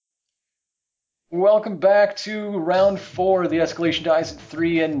Welcome back to round 4. The escalation dies at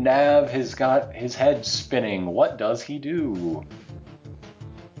 3, and Nav has got his head spinning. What does he do?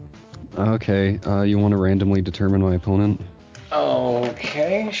 Okay, you want to randomly determine my opponent?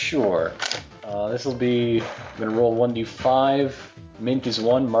 Okay, sure. This will be... I'm going to roll 1d5. Mint is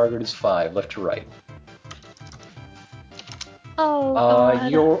 1, Margaret is 5, left to right. Oh,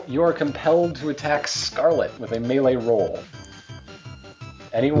 God. You're compelled to attack Scarlet with a melee roll.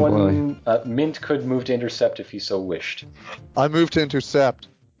 Anyone... Mint could move to intercept if he so wished. I move to intercept.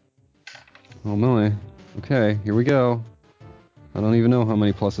 Oh my. Okay, here we go. I don't even know how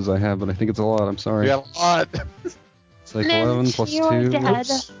many pluses I have, but I think it's a lot. I'm sorry. You got a lot. It's like Mint, 11 plus you're 2. dead.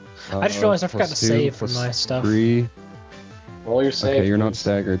 Whoops. I just realized I forgot to plus 2 save for plus my stuff. 3. Roll your save. Okay, you're not please.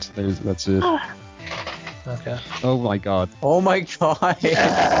 staggered. That's it. Okay. Oh my god. Oh my god.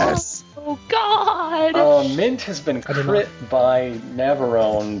 Yes. Oh, God. Mint has been I did crit by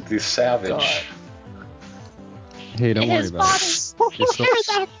Navarone the Savage. Hey, don't worry His about body. it. He It's still- cares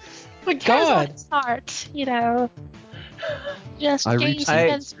about, Oh my cares about god! his heart, you know. Just I gains reached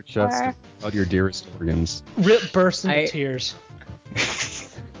against your chest her. about your dearest organs. Rip burst into I- tears.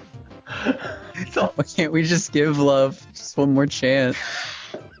 Why can't we just give love just one more chance?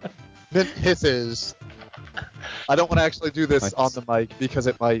 Mint hisses. I don't want to actually do this on the mic because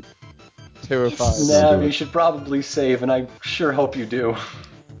it might terrify. Nah. Nav, do you it. should probably save, and I sure hope you do.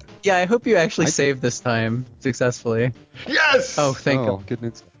 Yeah, I hope you actually saved this time successfully. Yes! Oh, thank Oh, God. good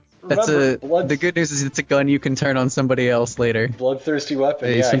news. That's Remember, the good news is it's a gun you can turn on somebody else later. bloodthirsty weapon.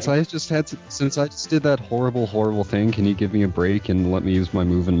 Hey, yeah, since I just did that horrible thing, can you give me a break and let me use my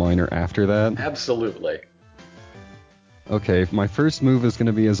move in minor after that? absolutely. Okay, my first move is going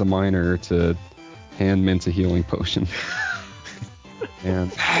to be as a minor to hand Mint a healing potion.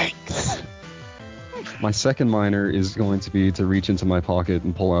 And my second minor is going to be to reach into my pocket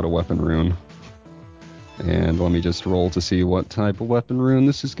and pull out a weapon rune. And let me just roll to see what type of weapon rune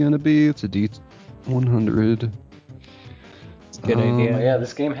this is going to be. It's a D100. It's a good idea. Oh yeah,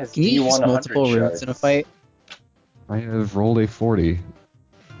 this game has Can you use D100 multiple shards. runes in a fight? I have rolled a 40.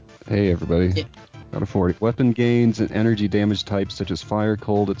 Hey everybody. Yeah. Got a 40. Weapon gains and energy damage types such as fire,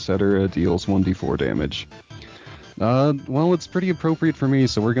 cold, etc. deals 1d4 damage. Well, it's pretty appropriate for me,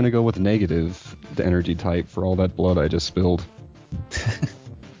 so we're gonna go with negative, the energy type, for all that blood I just spilled.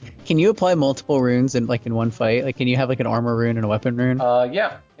 Can you apply multiple runes in one fight? Like, can you have like an armor rune and a weapon rune?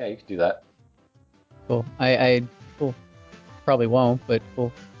 Yeah, you can do that. Cool. I cool. Probably won't, but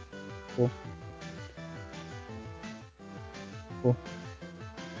cool.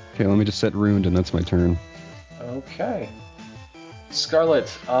 Okay, let me just set ruined, and that's my turn. Okay. Scarlet,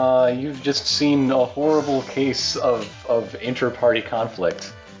 you've just seen a horrible case of inter-party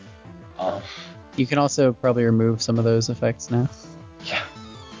conflict. You can also probably remove some of those effects now. Yeah.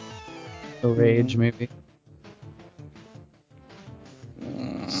 The rage, maybe.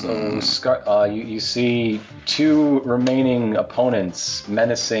 So, you see two remaining opponents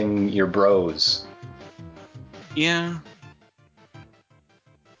menacing your bros. Yeah.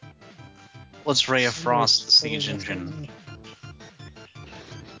 Let's Ray of Frost the siege engine.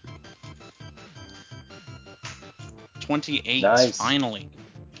 28, Nice. finally.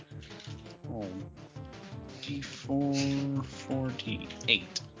 Oh. D4,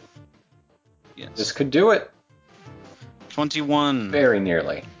 48. Yes. This could do it. 21. Very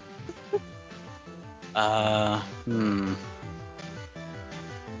nearly.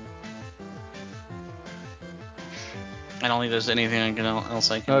 I don't think there's anything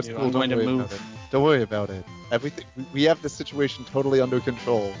else I can No, it's do. cool. I'm going to Don't worry about move. it. Don't worry about it. Everything. We have the situation totally under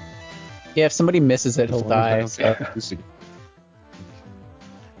control. Yeah, if somebody misses it, he'll die. As long as I So. don't lose again.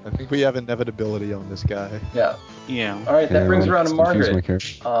 I think we have inevitability on this guy. Yeah. Yeah. Alright, that Yeah, brings I'll around to just confuse my Margaret.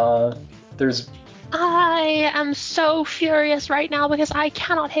 character. There's... I am so furious right now because I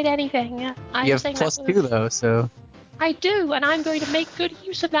cannot hit anything. I'm You have saying plus that 2 though, so. I do, and I'm going to make good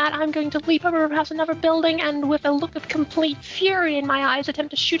use of that. I'm going to leap over past another building and, with a look of complete fury in my eyes,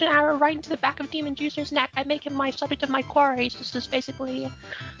 attempt to shoot an arrow right into the back of Demon Juicer's neck. I make him my subject of my quarries. This is basically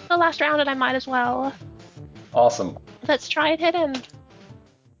the last round, and I might as well. Awesome. Let's try and hit him.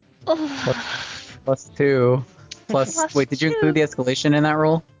 Ugh. Plus 2. Plus Wait, did you 2. include the escalation in that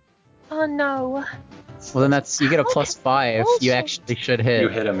roll? Oh no. Well, then you get a plus 5. You Also- actually should hit. You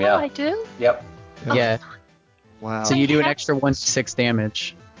hit him, Oh, yeah. I do? Yep. Yeah. Wow. So you do an extra 1d6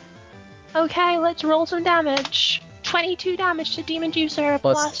 damage. Okay, let's roll some damage. 22 damage to Demon Juicer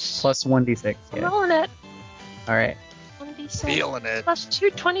Plus 1d6. I'm Yeah. rolling it. Alright. 1d6 Feeling it. plus 2,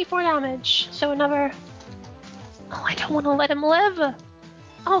 24 damage. So another... Oh, I don't want to let him live.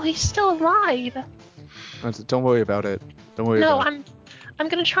 Oh, he's still alive. Don't worry about it. Don't worry No, about it. I'm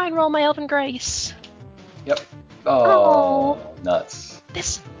gonna try and roll my Elven Grace. Yep. Oh, nuts.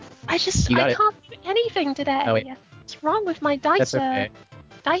 I You got it. can't do anything today. Oh, wait. What's wrong with my dice? That's okay.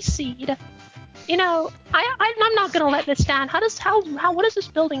 Dice seed. You know, I'm not gonna let this stand. What does this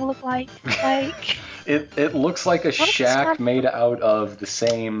building look like? Like, It looks like a What is shack that? made out of the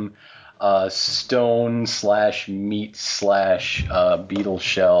same stone / meat / beetle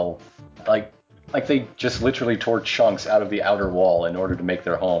shell. Like they just literally tore chunks out of the outer wall in order to make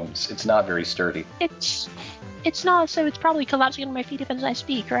their homes. It's not very sturdy. it's not. So it's probably collapsing under my feet as I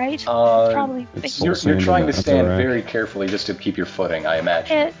speak, right? It's Uh, probably. it's- You're Sand trying in to the stand rack. very carefully just to keep your footing, I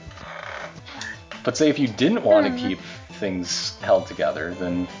imagine. It, But say if you didn't want to Hmm. keep things held together,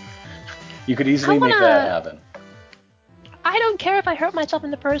 then you could I easily make wanna- that happen. I don't care if I hurt myself in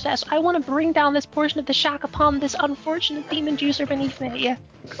the process. I want to bring down this portion of the shack upon this unfortunate demon juicer beneath me.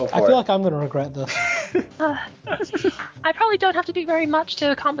 Go for I it. feel like I'm gonna regret this. I probably don't have to do very much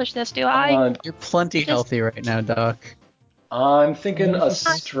to accomplish this, do I? You're plenty Just- healthy right now, Doc. I'm thinking a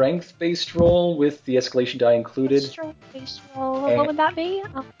Magnificent. strength-based roll with the escalation die included. Strength-based roll. And- What would that be?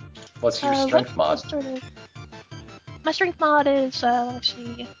 What's your strength mod? what sort of- My strength mod is, let's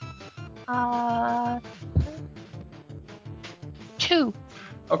see. 2.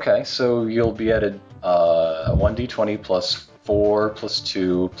 Okay, so you'll be at a 1d20 plus 4 plus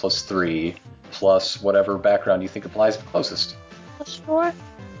 2 plus 3 plus whatever background you think applies the closest. Plus 4.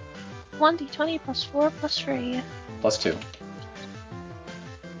 1d20 plus 4 plus 3. Plus 2.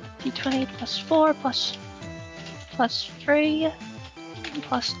 d20 plus 4 plus 3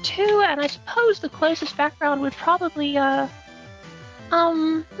 plus 2, and I suppose the closest background would probably,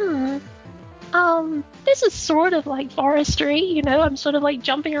 this is sort of like forestry, you know, I'm sort of like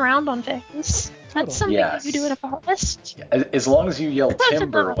jumping around on things. That's something Yes. you do in a forest. As long as you yell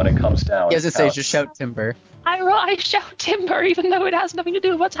timber when it comes down. He has to it say, counts. just shout timber. I shout timber even though it has nothing to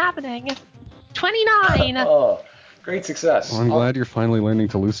do with what's happening. 29! Oh, great success. Well, I'm glad you're finally learning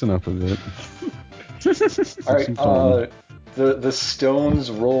to loosen up a bit. All right, Some fun. the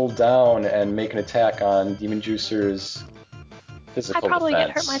stones roll down and make an attack on Demon Juicer's I physical probably defense.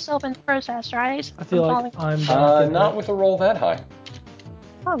 get hurt myself in the process, right? I feel I'm like falling- I'm gonna get Not hurt. with a roll that high.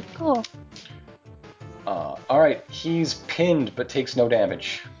 Oh, cool. All right, he's pinned but takes no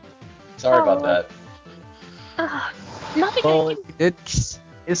damage. Sorry about Oh. that. Nothing Well, I you did.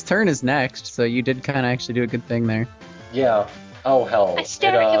 His turn is next, so you did kind of actually do a good thing there. Yeah. Oh hell. I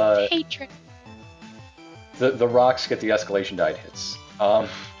stare at him with hatred. The rocks get the escalation die hits. Oh,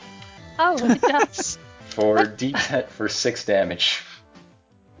 it does. For D10 for 6 damage.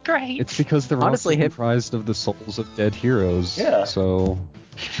 Great. It's because the rocks Honestly, are him- comprised of the souls of dead heroes. Yeah. So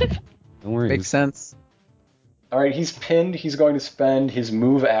don't worry. Makes sense. All right, he's pinned. He's going to spend his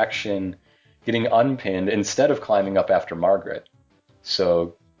move action getting unpinned instead of climbing up after Margaret.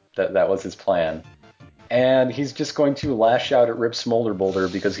 So that was his plan. And he's just going to lash out at Rip Smolder Boulder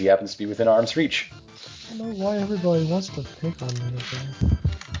because he happens to be within arm's reach. I don't know why everybody wants to pick on me again.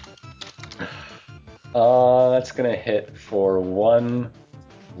 That's going to hit for one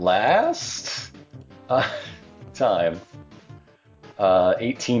last time.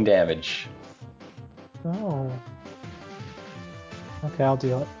 18 damage. Oh. Okay, I'll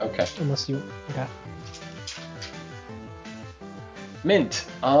do it. Okay. Unless you. Okay. Mint,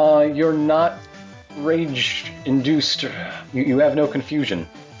 you're not rage-induced. You have no confusion.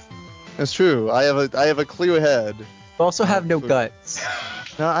 That's true. I have a clear head. You also have no guts.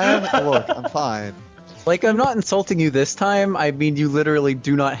 No, I have. Look, I'm fine. Like, I'm not insulting you this time. I mean, you literally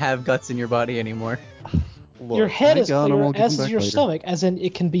do not have guts in your body anymore. Look, Your head I is got 'em, clear, I'll give as them is back your later. stomach, as in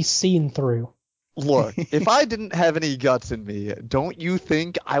it can be seen through. look. If I didn't have any guts in me, don't you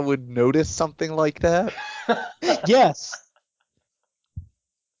think I would notice something like that? Yes.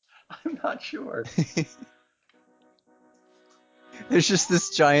 I'm not sure. There's just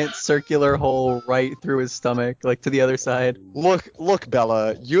this giant circular hole right through his stomach, like to the other side. Look,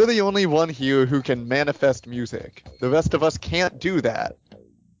 Bella. You're the only one here who can manifest music. The rest of us can't do that.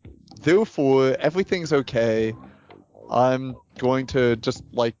 Therefore, everything's okay. I'm going to just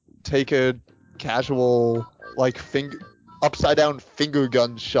take a casual upside down finger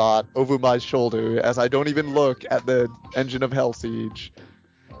gun shot over my shoulder as I don't even look at the engine of Hell Siege.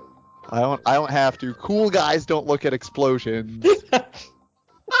 I don't have to. Cool guys don't look at explosions.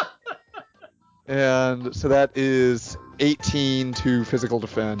 And so that is 18 to physical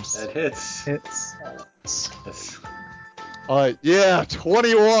defense. That hits. It's Yes. Yeah,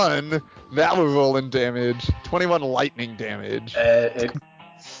 21. Now we're rolling damage. 21 lightning damage.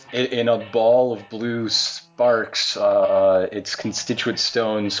 In a ball of blue sparks, its constituent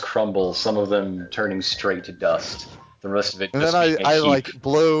stones crumble, some of them turning straight to dust. The rest of it And just then being a I heap. like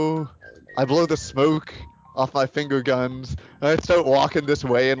blow the smoke off my finger guns, and I start walking this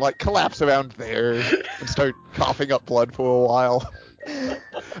way and like collapse around there and start coughing up blood for a while.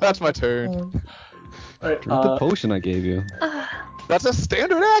 That's my turn. Alright, Drink the potion I gave you. That's a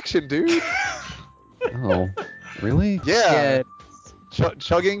standard action, dude. Oh, really? Yeah.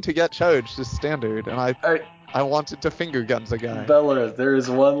 Chugging to get charged is standard, and Alright, I wanted to finger guns a guy. Bella, there is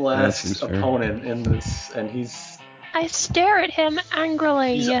one seems last fair. opponent in this, and he's I stare at him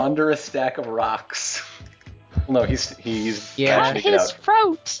angrily. under a stack of rocks. Well, no, he's Yeah. Cut patching it his out.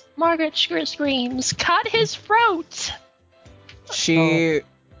 throat! Margaret screams. Cut his throat! She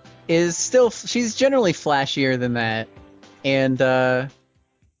is still. She's generally flashier than that, and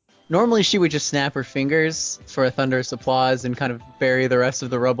normally she would just snap her fingers for a thunderous applause and kind of bury the rest of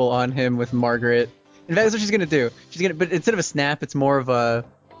the rubble on him with Margaret. In fact, that's what she's gonna do. But instead of a snap, it's more of a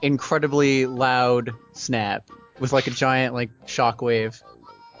incredibly loud snap with like a giant like shockwave.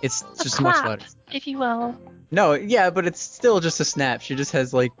 It's A just much clap, louder. if you will. No, yeah, but it's still just a snap. She just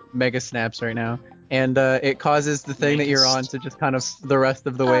has like mega snaps right now, and it causes the thing that you're on to just kind of the rest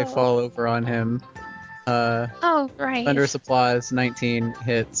of the way Oh. fall over on him. Oh, right. Thunderous applause, 19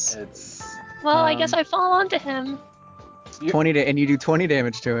 hits, It's Well, I guess I fall onto him. 20 and you do 20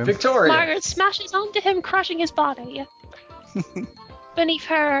 damage to him. Victoria. Margaret smashes onto him, crushing his body. Beneath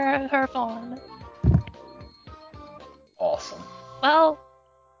her form. Awesome. Well,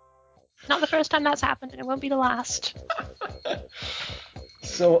 not the first time that's happened, and it won't be the last.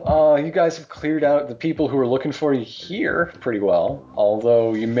 So, you guys have cleared out the people who are looking for you here pretty well,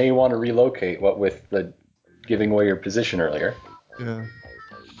 although you may want to relocate, what with the giving away your position earlier. Yeah.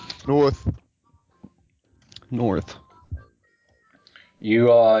 North. North.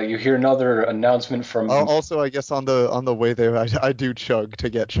 You hear another announcement from... Also, I guess on the way there, I do chug to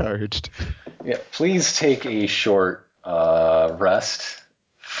get charged. Yeah, please take a short rest.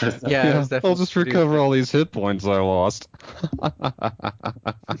 Yeah, it was I'll definitely just recover all these hit points I lost.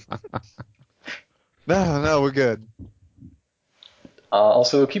 No, we're good.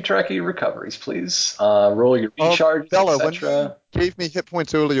 Also, keep track of your recoveries, please. Roll your recharge, Bella, when etc. you gave me hit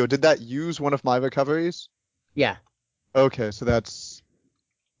points earlier, did that use one of my recoveries? Yeah. Okay, so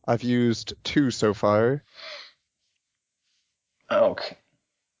I've used 2 so far. Okay.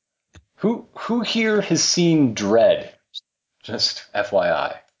 Who here has seen Dread? Just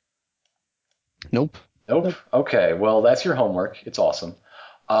FYI. Nope. Nope. Okay, well, that's your homework. It's awesome.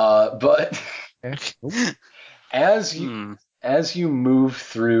 But as you move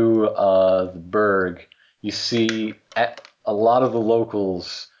through the Burg, you see a lot of the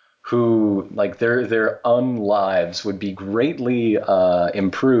locals who, like, their unlives would be greatly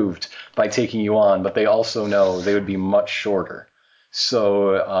improved by taking you on, but they also know they would be much shorter.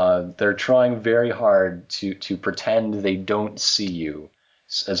 So they're trying very hard to pretend they don't see you.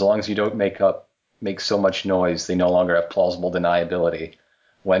 As long as you don't make so much noise, they no longer have plausible deniability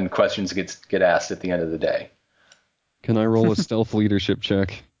when questions get asked at the end of the day. Can I roll a stealth leadership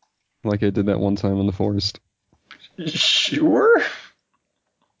check? Like I did that one time in the forest. Sure.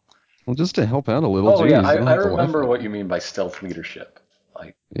 Well, just to help out a little. Oh, Jeez, yeah, you don't I have to laugh remember at what me. you mean by stealth leadership.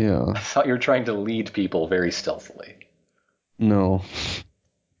 Like, Yeah. I thought you were trying to lead people very stealthily. No.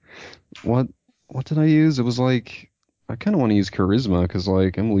 What did I use? It was like, I kind of want to use charisma, because,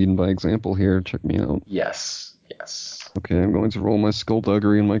 like, I'm leading by example here. Check me out. Yes. Okay, I'm going to roll my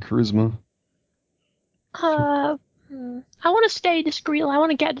skullduggery and my charisma. I want to stay discreetly. I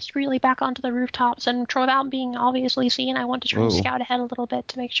want to get discreetly back onto the rooftops, and without being obviously seen, I want to try and Whoa. scout ahead a little bit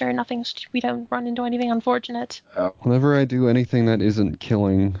to make sure we don't run into anything unfortunate. Whenever I do anything that isn't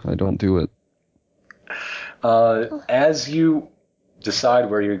killing, I don't do it. As you decide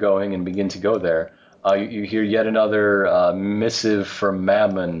where you're going and begin to go there, you hear yet another missive from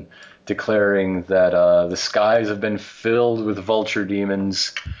Mammon declaring that the skies have been filled with vulture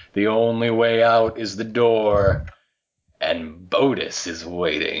demons. The only way out is the door, and Bodis is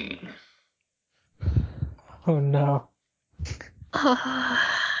waiting. Oh no.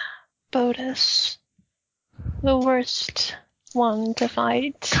 Bodis. The worst one to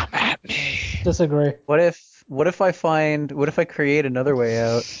fight. Disagree. What if I create another way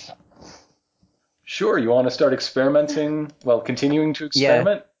out? Sure, you want to start experimenting? Well, continuing to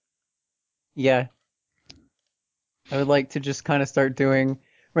experiment? Yeah. I would like to just kind of start doing,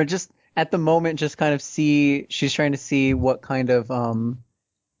 or just at the moment, just kind of she's trying to see what kind of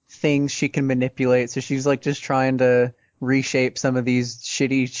things she can manipulate. So she's like just trying to reshape some of these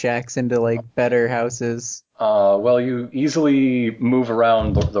shitty shacks into like better houses. Well, you easily move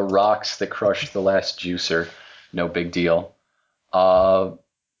around the rocks that crushed the last juicer. No big deal.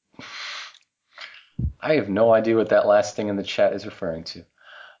 I have no idea what that last thing in the chat is referring to.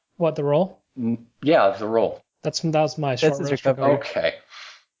 What, the roll? Yeah, the roll. That was my short his rest recovery. recovery.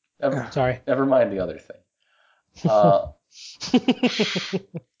 Okay. Sorry. Never mind the other thing.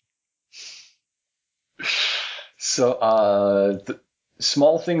 So,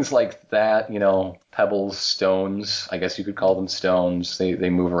 small things like that, pebbles, stones, I guess you could call them stones. They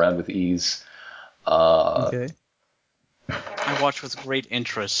move around with ease. Okay. I watch with great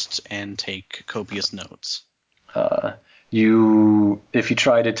interest and take copious notes. If you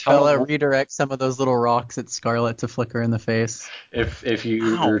try to Bella, tunnel, redirect some of those little rocks at Scarlet to flick her in the face. if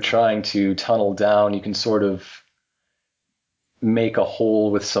you're Ow. trying to tunnel down, you can sort of make a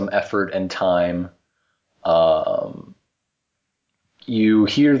hole with some effort and time. You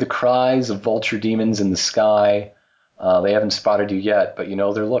hear the cries of vulture demons in the sky. They haven't spotted you yet, but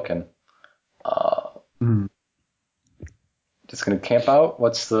they're looking. Just gonna camp out?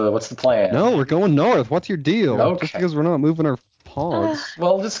 What's the plan? No, we're going north. What's your deal? Okay. Just because we're not moving our pogs.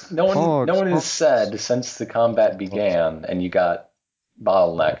 Well, just no one has said since the combat began, and you got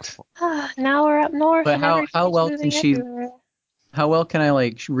bottlenecked. Now we're up north. But and how everything's well moving can she- everywhere. How well can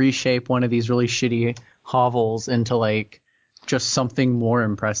I reshape one of these really shitty hovels into just something more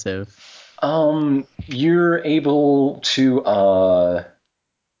impressive? You're able to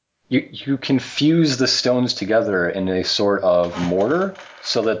you can fuse the stones together in a sort of mortar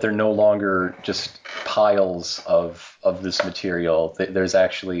so that they're no longer just piles of this material. There's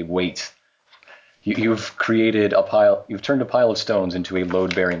actually weight. You've created a pile. You've turned a pile of stones into a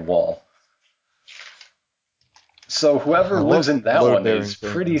load-bearing wall. So whoever I lives love in that one load-bearing is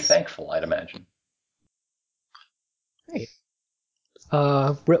pretty things. thankful, I'd imagine.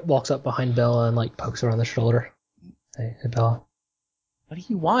 Rip walks up behind Bella and pokes her on the shoulder. Hey Bella. What do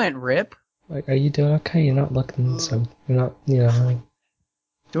you want, Rip? Are you doing okay? You're not looking so. You're not.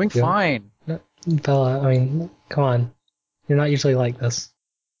 Doing Yeah. fine. Bella. Come on. You're not usually like this.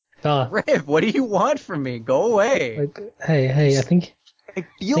 Bella. Rip, what do you want from me? Go away. Hey. I think I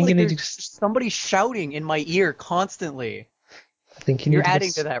feel think like you need there's to- somebody shouting in my ear constantly. you You're need to adding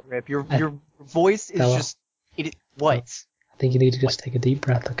just, to that, Rip. Your voice is Bella. just what? I think you need to just take a deep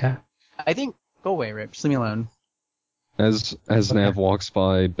breath, okay? I think go away, Rip. Just leave me alone. As Nav walks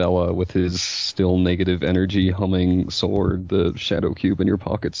by Bella with his still negative energy humming sword, the shadow cube in your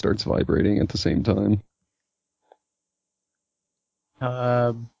pocket starts vibrating at the same time.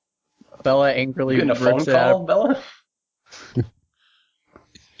 Bella angrily You getting a phone rips it out. call, Bella?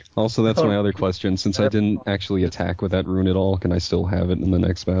 Also, that's my other question. Since I didn't actually attack with that rune at all, can I still have it in the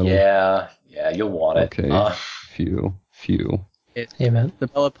next battle? Yeah, you'll want it. Okay. Phew. Hey, man. The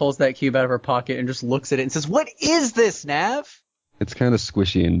Bella pulls that cube out of her pocket and just looks at it and says, "What is this, Nav?" It's kind of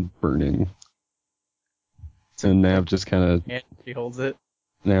squishy and burning. And Nav just And she holds it.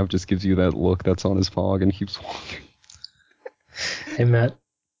 Nav just gives you that look that's on his fog and keeps walking. Hey, Matt.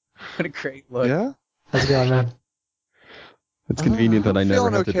 What a great look. Yeah? How's it going, man? It's convenient that I I'm never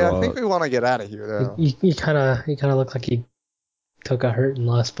feeling have to okay. draw. I think we want to get out of here, though. You kind of look like you took a hurt in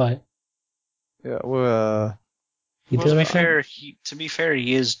the last fight. Yeah, we're, You Well, to doing be okay? fair,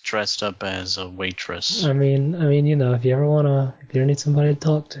 he is dressed up as a waitress. I mean, if you ever need somebody to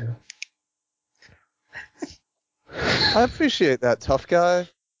talk to. I appreciate that, tough guy.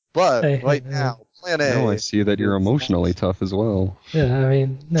 But Hey, right hey. now, plan A. No, I see that you're is- emotionally tough as well. Yeah,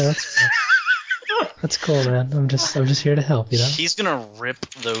 no, that's cool. That's cool, man. I'm just here to help, He's gonna rip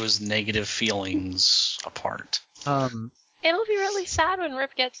those negative feelings apart. It'll be really sad when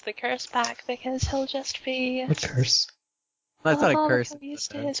Rip gets the curse back because he'll just be. What curse? That's not a oh, curse. so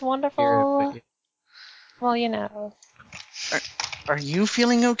used to it's a his spirit, wonderful. but- Well, Are you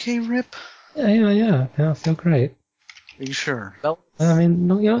feeling okay, Rip? Yeah, I feel great. Are you sure? Bella-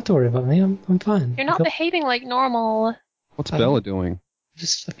 No, you don't have to worry about me. I'm fine. you're not behaving like normal. What's Um, Bella doing?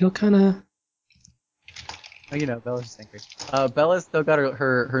 I feel kind of. Oh, Bella's just angry. Bella's still got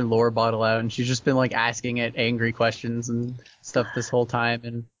her lore bottle out, and she's just been asking it angry questions and stuff this whole time.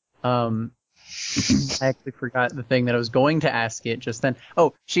 And I actually forgot the thing that I was going to ask it just then.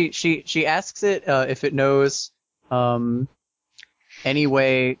 Oh, she asks it if it knows any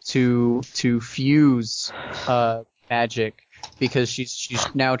way to fuse magic, because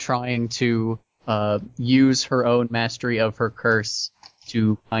she's now trying to use her own mastery of her curse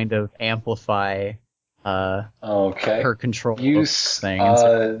to kind of amplify Okay. her control of You, this thing. And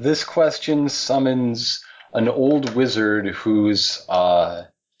so, this question summons an old wizard whose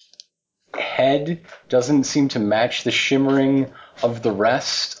head doesn't seem to match the shimmering of the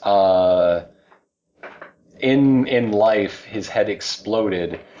rest. In life, his head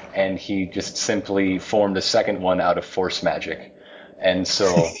exploded, and he just simply formed a second one out of force magic. And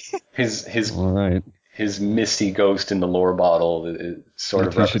so his All right. his misty ghost in the lore bottle sort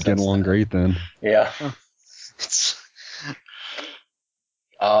of They should get represents along that. great then. Yeah. It's,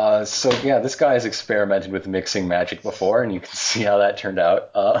 So yeah, this guy has experimented with mixing magic before, and you can see how that turned out.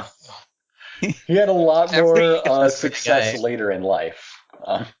 He had a lot more That's success guy. later in life.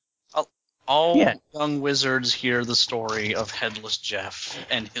 all Yeah. young wizards hear the story of Headless Jeff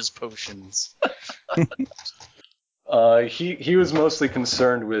and his potions. He was mostly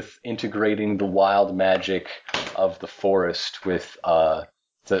concerned with integrating the wild magic of the forest with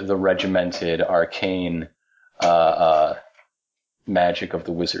the regimented arcane magic of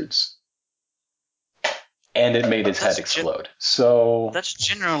the wizards, and it made his head That's explode. So That's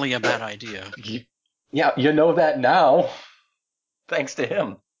generally a bad idea. yeah, you know that now, thanks to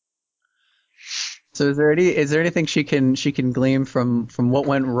him. So is there anything she can glean from what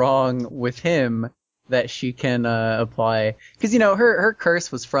went wrong with him that she can apply? Because her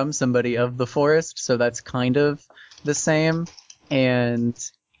curse was from somebody of the forest, so that's kind of the same. And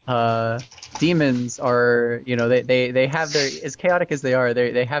demons are, they have their, as chaotic as they are,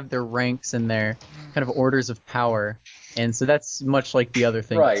 they have their ranks and their kind of orders of power. And so that's much like the other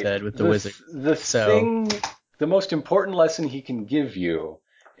thing you said with the wizard. The most important lesson he can give you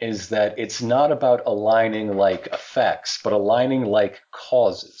is that it's not about aligning like effects, but aligning like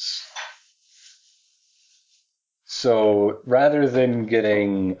causes. So rather than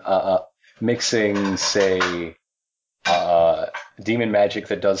getting mixing, say, demon magic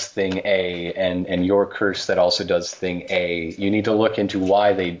that does thing A and your curse that also does thing A, you need to look into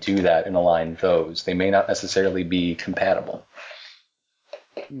why they do that and align those. They may not necessarily be compatible.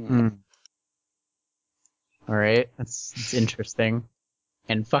 All right, that's interesting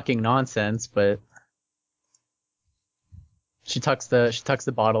and fucking nonsense, but she tucks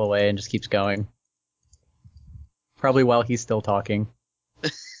the bottle away and just keeps going. Probably while he's still talking.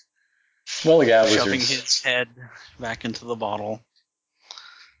 Well, yeah, Shoving wizards. his head back into the bottle.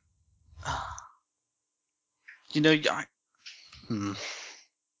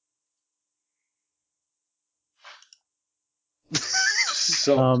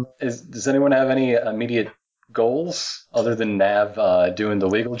 So, does anyone have any immediate goals other than Nav doing the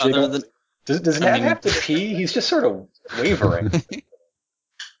legal jiggle? Does Nav have to pee? He's just sort of wavering.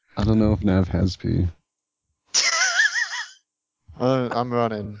 I don't know if Nav has P. I'm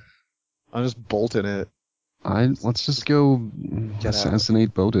running. I'm just bolting it. Let's just go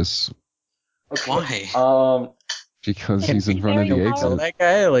assassinate Bodis. Okay. Why? Because he's in front of the Very So exit. that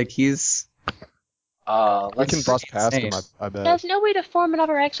guy, like, he's We can bust past him, I bet. There's no way to form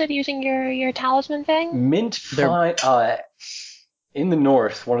another exit using your talisman thing? Mint in the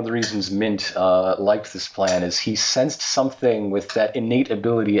north, one of the reasons Mint liked this plan is he sensed something with that innate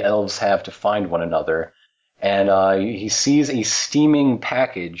ability elves have to find one another. And he sees a steaming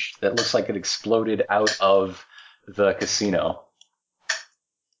package that looks like it exploded out of the casino.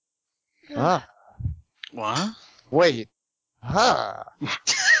 Ah, What? wait. Ah.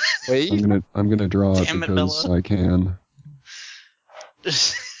 Wait. I'm gonna draw it Damn it, because Bella. I can.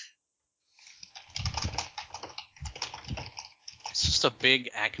 It's just a big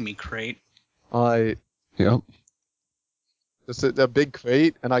Acme crate. Yep. It's a big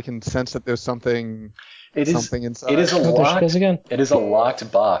crate, and I can sense that there's something inside. It is a Oh, there she goes again. It is a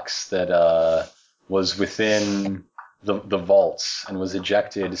locked box that was within the vaults and was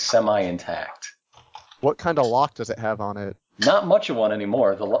ejected semi-intact. What kind of lock does it have on it? Not much of one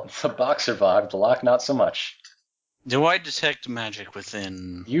anymore. The box survived, the lock not so much. Do I detect magic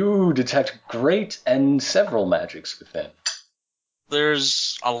within? You detect great and several magics within.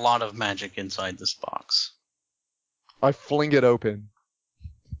 There's a lot of magic inside this box. I fling it open.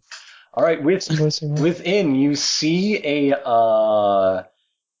 All right, within you see a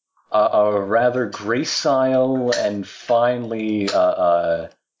rather gracile and finely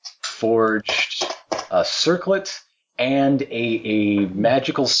forged circlet and a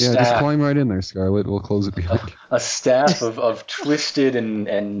magical staff. Yeah, just climb right in there, Scarlet. We'll close it behind you. A staff of twisted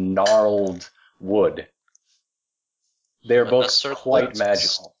and gnarled wood. They're both quite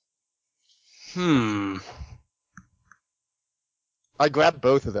magical. I grab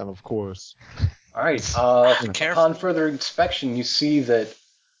both of them, of course. All right. Upon further inspection, you see that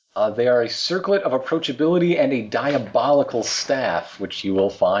they are a circlet of approachability and a diabolical staff, which you will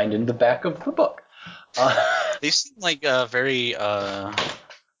find in the back of the book. They seem like very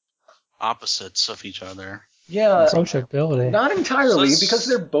opposites of each other. Yeah, Approachability. not entirely, because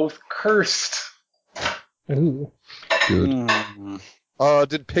they're both cursed. Ooh. Good.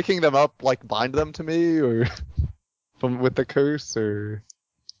 Did picking them up bind them to me, or with the curse, or?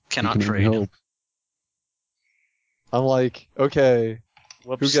 Cannot You can trade. help. I'm like, okay,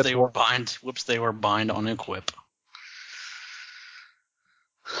 Whoops, gets they were what? bind. Whoops, they were bind on equip.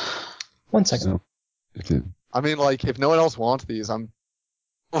 1 second. So, it- I mean, like, if no one else wants these,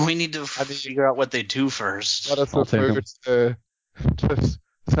 Well, we need to figure out what they do first. let us I'll take refer 'em. to the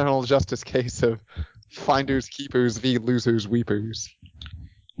criminal justice case of finders keepers v losers weepers.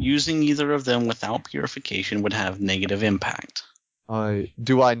 Using either of them without purification would have negative impact.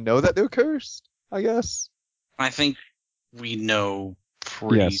 Do I know that they're cursed? I guess. I think we know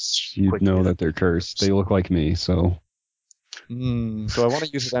pretty yes, you quickly know that they're cursed. They look like me, so. So I want to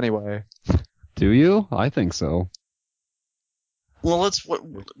use it anyway. Do you? I think so. Well, let's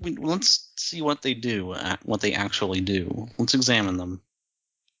see what they do, what they actually do. Let's examine them.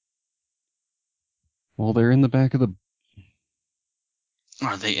 Well, they're in the back of the.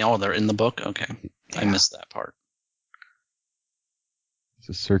 Are they? Oh, they're in the book. Okay, I missed that part. It's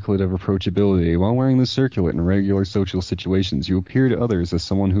a circlet of approachability. While wearing the circlet in regular social situations, you appear to others as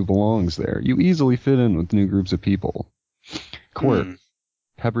someone who belongs there. You easily fit in with new groups of people. Quirk.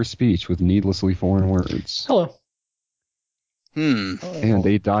 Pepper speech with needlessly foreign words. Hello. And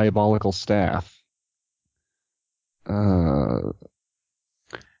a diabolical staff.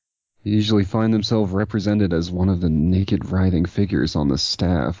 Usually find themselves represented as one of the naked writhing figures on the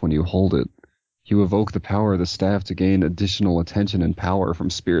staff when you hold it. You evoke the power of the staff to gain additional attention and power from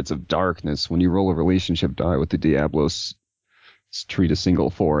spirits of darkness. When you roll a relationship die with the Diablos, treat a single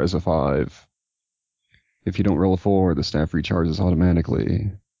 4 as a 5. If you don't roll a 4, the staff recharges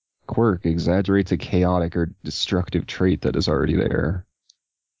automatically. Quirk exaggerates a chaotic or destructive trait that is already there.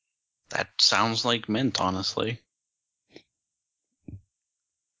 That sounds like Mint, honestly.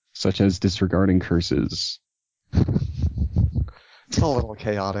 Such as disregarding curses. It's a little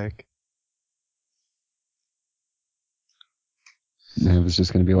chaotic. And it was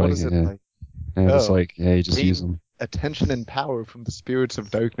just going to be What like, is it eh. like? And it's Oh. like, hey, just Gain use them. Attention and power from the spirits of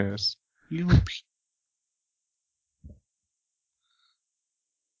darkness.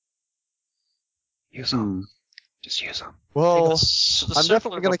 Use them. Just use them. Well, The I'm circle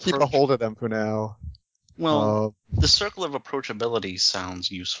definitely of going to keep a approach- hold of them for now. Well, the circle of approachability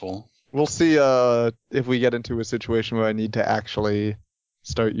sounds useful. We'll see if we get into a situation where I need to actually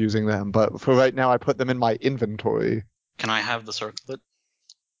start using them. But for right now, I put them in my inventory. Can I have the circlet?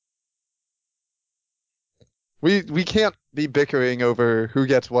 We can't be bickering over who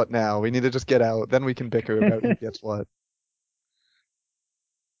gets what now. We need to just get out. Then we can bicker about who gets what.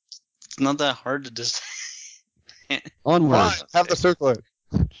 It's not that hard to just. Onward. Fine, have the circlet.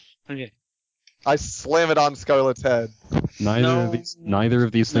 Okay. I slam it on Scarlet's head. Neither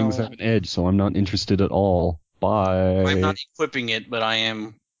of these things No. have an edge, so I'm not interested at all. Bye. I'm not equipping it, but I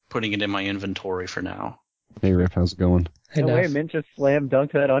am putting it in my inventory for now. Hey Rip, how's it going? Hey, No way, Neff. Mint just slam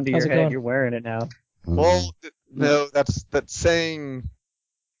dunked that onto How's your it head. going? You're wearing it now. Well, no, that's saying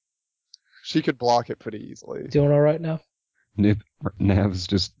she could block it pretty easily. Doing all right now? Nav's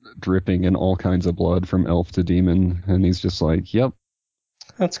just dripping in all kinds of blood from elf to demon, and he's just like, yep.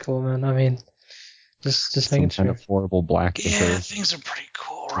 That's cool, man. I mean, just Some making kind sure. of horrible black Yeah, ichor. things are pretty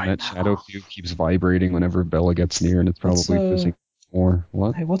cool And right that now. shadow cube keeps vibrating whenever Bella gets near, and it's probably What's, pissing more.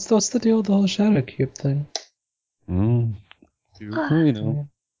 What? Hey, what's the deal with the whole shadow cube thing? Well, you know,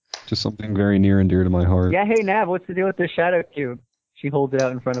 just something very near and dear to my heart. Yeah, hey Nav, what's the deal with the shadow cube? She holds it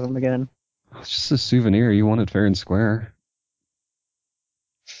out in front of him again. It's just a souvenir. You want it fair and square.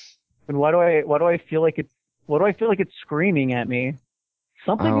 And why do I feel like it's screaming at me?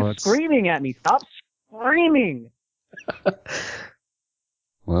 Something is that's- screaming at me. Stop screaming!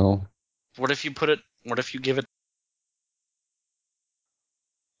 Well, What if you give it?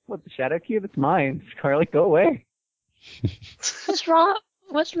 What, the shadow cube? It's mine. Scarlet, go away. What's wrong?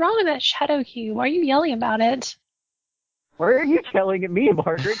 What's wrong with that shadow cube? Why are you yelling about it? Why are you yelling at me,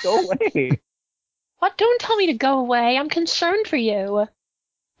 Margaret? Go away. What? Don't tell me to go away. I'm concerned for you.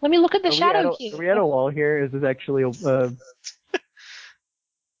 Let me look at the shadow cube. Are we at a wall here? Is this actually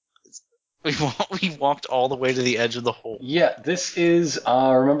We walked all the way to the edge of the hole. Yeah, this is.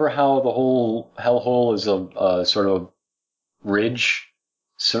 Remember how the whole hellhole is a sort of ridge?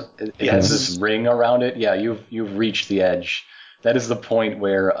 So it has this ring around it. Yeah, you've reached the edge. That is the point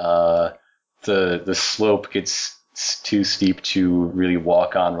where the slope gets too steep to really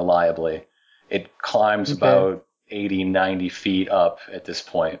walk on reliably. It climbs about 80, 90 feet up at this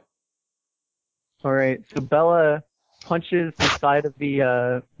point. Alright, so Bella punches the side of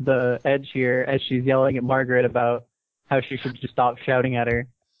the edge here as she's yelling at Margaret about how she should just stop shouting at her.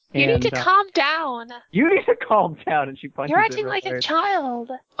 You need to calm down. You need to calm down, and she punches You're it acting real like a hard. child.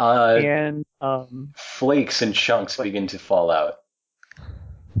 And flakes and chunks begin to fall out.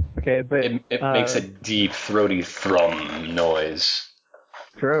 okay, but It makes a deep, throaty thrum noise.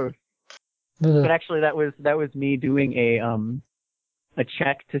 gross. Ugh. But actually, that was me doing a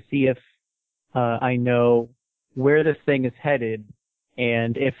check to see if I know where this thing is headed,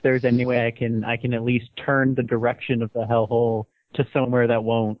 and if there's any way I can at least turn the direction of the hellhole to somewhere that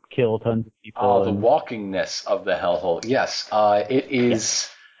won't kill tons of people. The walkingness of the hellhole. Yes, it is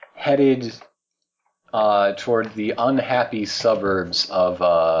headed toward the unhappy suburbs of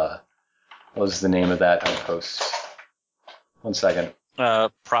what was the name of that outpost? 1 second.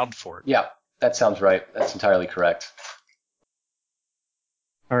 Proudfort. Yeah, that sounds right. That's entirely correct.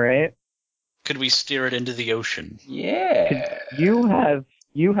 All right. Could we steer it into the ocean? Yeah. You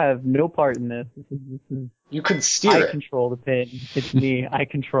have no part in this. This is You could steer I it. control the pin. It's me. I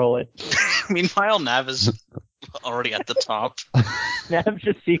control it. Meanwhile, Nav is already at the top. Nav's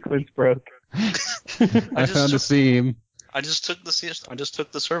just sequence broke. I found a seam. I just took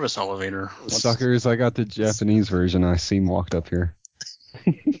the service elevator. Suckers, I got the Japanese version. I seam walked up here.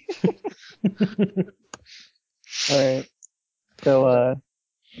 Alright. So,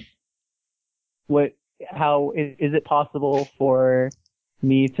 how is it possible for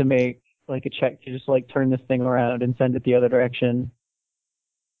me to make like a check to just like turn this thing around and send it the other direction?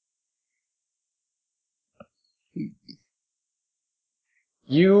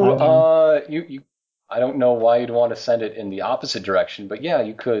 You I don't know why you'd want to send it in the opposite direction, but yeah,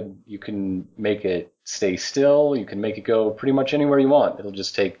 you can make it stay still, you can make it go pretty much anywhere you want. It'll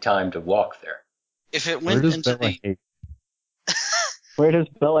just take time to walk there. If it went into the... Where does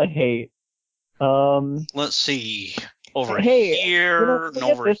Bella hate? Let's see. Over Hey, here, and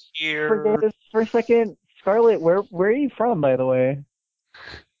over here. Forget this for a second. Scarlet, where are you from, by the way?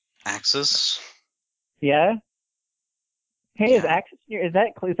 Axis. Yeah? Hey, is Axis near? Is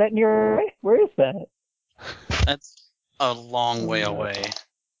that near? Where is that? That's a long way away.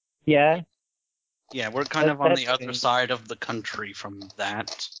 Yeah. Yeah, we're kind of on the other side of the country from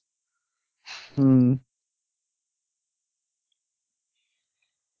that.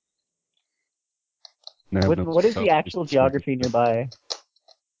 What is the actual geography nearby?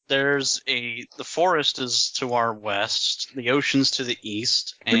 The forest is to our west, the ocean's to the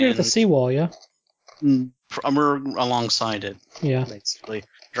east, We're near the seawall, yeah? We're alongside it. Yeah. Basically.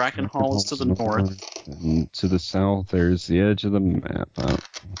 Drakenhall is to the north. And to the south, there's the edge of the map.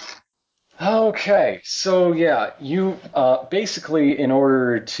 Okay, so yeah, you basically, in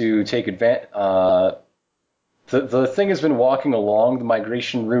order to take advantage, the thing has been walking along the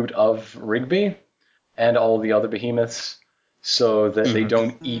migration route of Rigby and all the other behemoths, so that they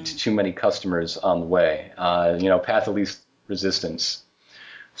don't eat too many customers on the way. Path of least resistance.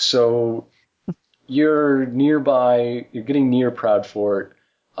 So you're nearby. You're getting near Proudfort.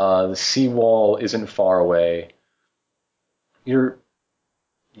 The seawall isn't far away.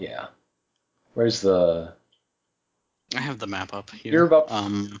 Where's the... I have the map up here. You're about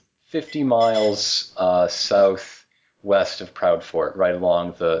 50 miles southwest of Proudfort, right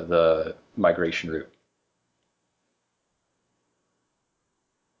along the migration route.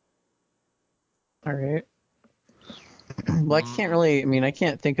 All right. Well, I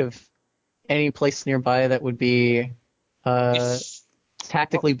can't think of any place nearby that would be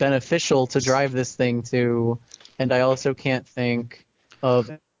tactically beneficial to drive this thing to, and I also can't think of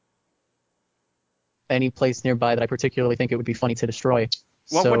any place nearby that I particularly think it would be funny to destroy.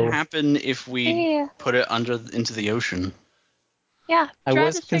 What would happen if we put it into the ocean? Yeah, I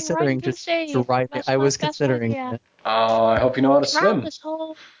was considering just driving. I was considering it. I hope you know how to swim. This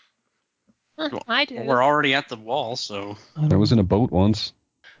whole... I do. We're already at the wall, so... I was in a boat once.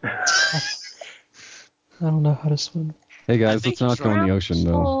 I don't know how to swim. Hey guys, let's not go in the ocean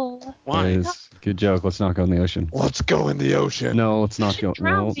though. Why? Guys, good joke. Let's not go in the ocean. Let's go in the ocean. No, let's not go.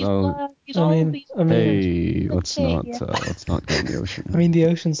 No. Hey, let's not go in the ocean. I mean, the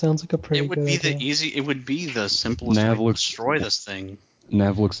ocean sounds like a pretty good idea. It would be the simplest way to destroy this thing.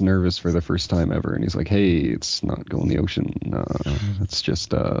 Nav looks nervous for the first time ever, and he's like, "Hey, it's not go in the ocean. Let's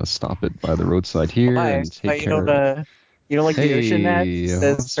just stop it by the roadside here and take care of it." You don't like the ocean, Nav?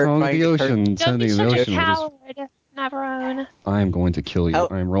 What's wrong with the ocean? Don't be Sending the such ocean. a coward, Navarone. I am going to kill you.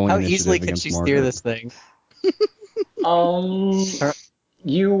 I am rolling How initiative easily can against she Margaret. steer this thing?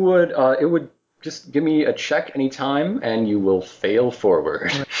 You would. It would just give me a check anytime, and you will fail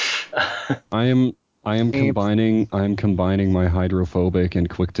forward. I am combining my hydrophobic and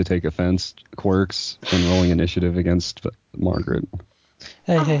quick to take offense quirks and rolling initiative against Margaret.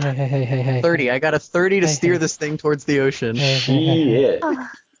 Hey. 30. I got a 30 to steer this thing towards the ocean. Shit.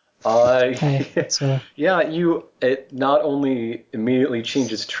 Yeah, it not only immediately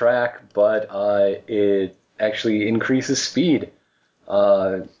changes track, but it actually increases speed.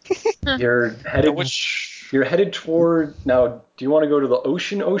 You're headed. You're headed toward now. Do you want to go to the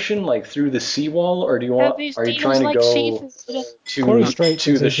ocean, like through the seawall, or do you want? These Are you demons trying to like go seafood. Quarry to Straits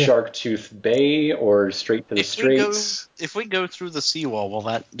the is easier. Sharktooth Bay or straight to the Straits? If we go through the seawall, will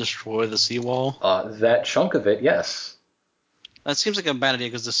that destroy the seawall? That chunk of it, yes. That seems like a bad idea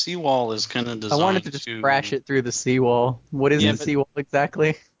because the seawall is kind of I designed wanted to just crash it through the seawall. What is Yeah, the but- seawall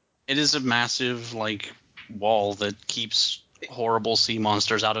exactly? It is a massive wall that keeps horrible sea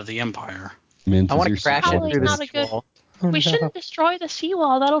monsters out of the Empire. Mint I is want your to crash Probably it through the not a good- seawall. Oh, We no. shouldn't destroy the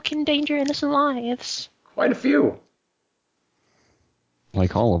seawall. That'll endanger innocent lives. Quite a few.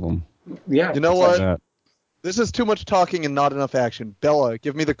 like all of them. Yeah. You know Like what? that. This is too much talking and not enough action. Bella,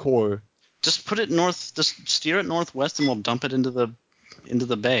 give me the core. Just put it north. Just steer it northwest, and we'll dump it into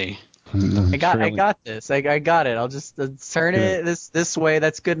the bay. I got this. I got it. I'll just turn it this way.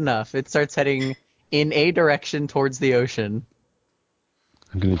 That's good enough. It starts heading in a direction towards the ocean.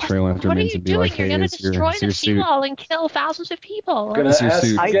 I'm gonna trail after What are Mint you and be doing? like, You're hey, gonna is your destroy the suit? seawall and kill thousands of people. I'm gonna Is your ask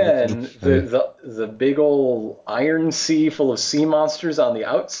suit- again, Hey. the big old iron sea full of sea monsters on the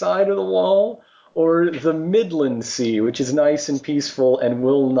outside of the wall, or the Midland Sea, which is nice and peaceful and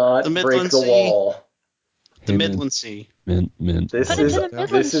will not The break Midland the Sea. wall. The Hey, Midland Sea. Mint. This Put it is to the Midland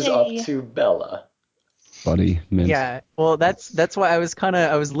this is up Sea. to Bella. buddy, Mint. Yeah. Well, that's why I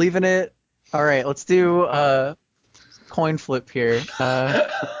was leaving it. All right. Let's do coin flip here.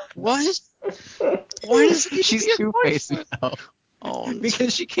 What? Why does it need to She's be a two-faced coin now Oh,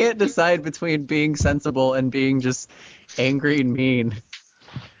 because she can't decide between being sensible and being just angry and mean.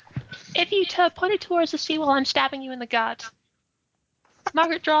 If you point it towards the seawall, I'm stabbing you in the gut.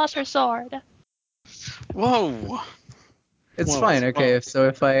 Margaret draws her sword. whoa. It's Whoa, fine. Okay. whoa. So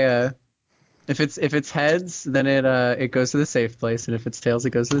if I if it's heads, then it goes to the safe place, and if it's tails,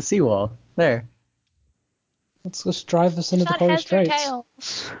 it goes to the seawall. There. Let's just drive this into It's the not Quarry heads or Straits.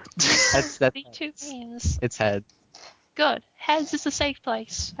 tails. That's The two means. it's head. Good. Heads is the safe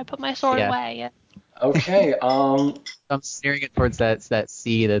place. I put my sword Yeah. away. Okay. I'm steering it towards that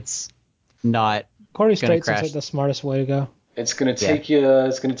sea that's not. Quarry Gonna Straits seems crash. like the smartest way to go. It's gonna take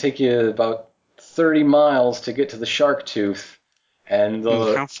you about 30 miles to get to the Sharktooth, and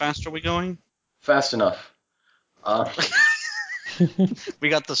How fast are we going? fast enough. We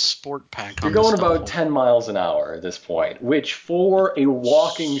got the sport pack. You're on going this about double. 10 miles an hour at this point, which for a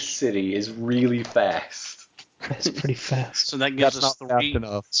walking city is really fast. That's pretty fast. So that gives That's us not fast 3.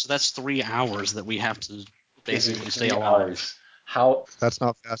 enough. So that's 3 hours that we have to basically stay 3 alive. hours. How? That's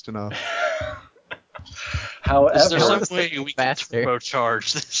not fast enough. However, Is there some However- way we can Faster.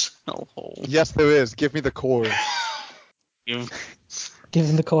 turbocharge this hellhole? Yes, there is. Give me the core. You- Give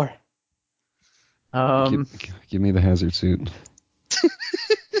them the core. Give me the hazard suit.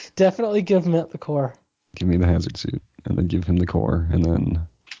 Definitely give Mint the core. Give me the hazard suit, and then give him the core, and then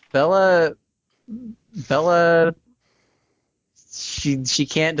Bella, she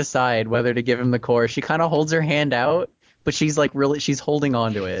can't decide whether to give him the core. She kind of holds her hand out, but she's holding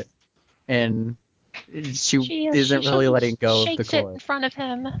on to it, and she isn't really letting go of the shakes it core. in front of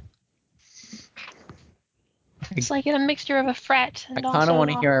him. It's like a mixture of a fret I and kind of also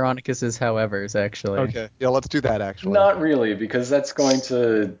want to hear Ironicus's howevers, actually. Okay. Yeah, let's do that actually. not really, because that's going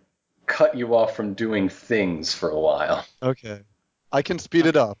to cut you off from doing things for a while. Okay. I can speed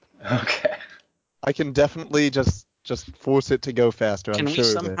it up. Okay. I can definitely just force it to go faster. Can I'm we sure of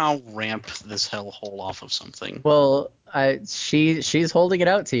it. somehow ramp this hellhole off of something? Well, she's holding it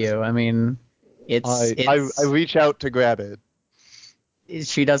out to you. I mean, I reach out to grab it.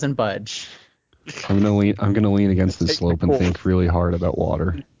 she doesn't budge. I'm gonna lean against the Take the slope and core. think really hard about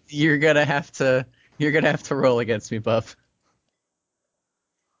water. You're gonna have to roll against me, Buff.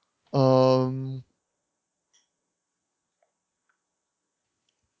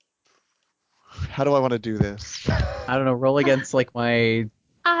 How do I want to do this? I don't know. Roll against like my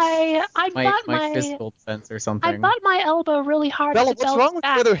I butt my physical defense or something. I butt my elbow really hard Bella, into what's Bella's wrong with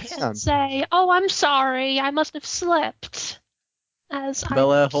your back other and hand? say, "Oh, I'm sorry. I must have slipped." As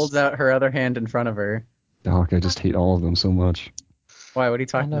Bella holds out her other hand in front of her. Doc, I just hate all of them so much. Why? What are you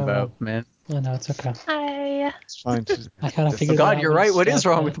talking I know. about, man? Oh, no, it's okay. It's fine. I kind of Oh figured God, out you're when right. What is Steph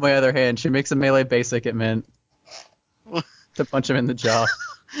wrong went. with my other hand? She makes a melee basic at Mint to punch him in the jaw.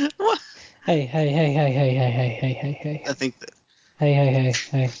 Hey. I think that.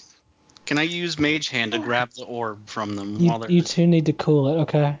 Hey. Can I use Mage Hand to grab the orb from them while they're? You two need to cool it,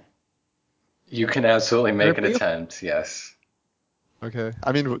 okay? You can absolutely make an Rip you? attempt, yes. Okay.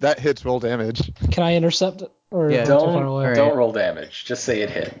 I mean, that hits roll damage. Can I intercept it? Or Yeah. is it too far Don't away? Alright. don't roll damage. Just say it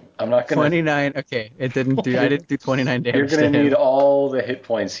hit. I'm not gonna. 29. Okay, it didn't do. I didn't do 29 damage. You're gonna to him. need all the hit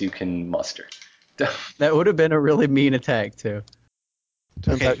points you can muster. That would have been a really mean attack too.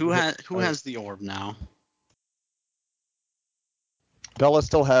 Turns Okay, out who you has hit- who has the orb now? Bella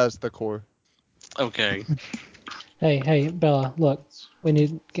still has the core. Okay. Hey, Bella, look. We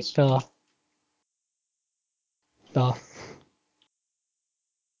need get Bella. Bella.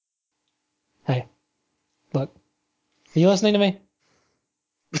 Hey, look. Are you listening to me?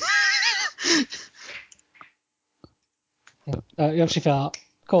 Yep, she fell out.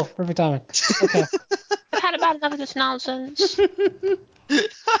 Cool, perfect timing. Okay. I've had about enough of this nonsense.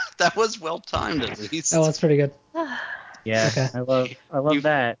 That was well timed, at least. Oh, that's pretty good. Yeah, Okay. I love You-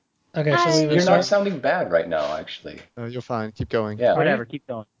 that. Okay, shall we You're You're not restart? sounding bad right now, actually. You're fine. Keep going. Yeah. Are Whatever, you? keep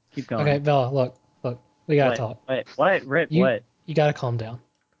going. Keep going. Okay, Bella, look. We gotta talk. What? Rip, You, what? You gotta calm down.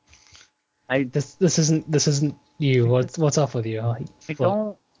 I This isn't you. What's up with you? Look,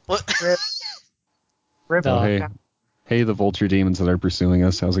 don't. What? Rip, Oh, Bella, hey, the vulture demons that are pursuing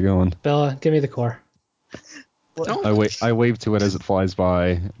us. How's it going? Bella, give me the core. Don't- I wave to it as it flies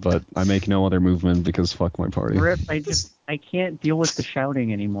by, but I make no other movement because fuck my party. Rip, I can't deal with the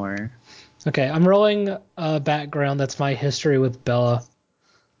shouting anymore. Okay, I'm rolling a background. That's my history with Bella.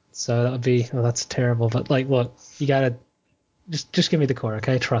 So that would be. Well, that's terrible. But like, look, you gotta just give me the core,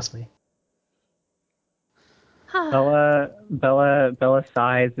 okay? Trust me. Bella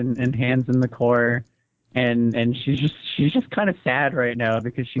sighs and hands in the core, and she's just kind of sad right now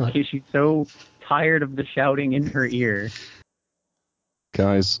because she's so tired of the shouting in her ear.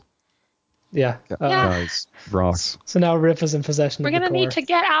 Guys, Yeah. guys, rocks. So now Rip is in possession We're of the gonna core. need to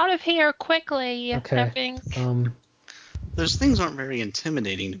get out of here quickly. Okay. I think. Those things aren't very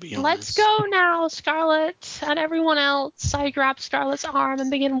intimidating, to be honest. Let's go now, Scarlet, and everyone else. I grab Scarlet's arm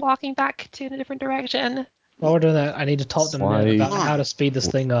and begin walking back to a different direction. While we're doing that, I need to talk to Mint about how to speed this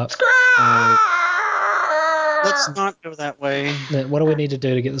thing up. Let's not go that way. Mint, what do we need to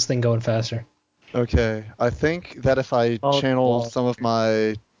do to get this thing going faster? Okay, I think that if I channel some of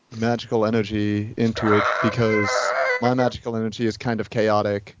my magical energy into it, because my magical energy is kind of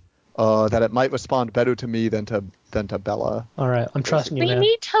chaotic, that it might respond better to me than to Bella. All right, I'm trusting you, We man.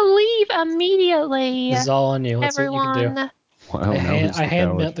 need to leave immediately. This is all on you. Let's see what you can do. Everyone. Wow, I now who's the hand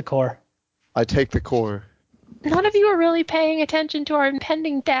coward? Mint the core. I take the core. None of you are really paying attention to our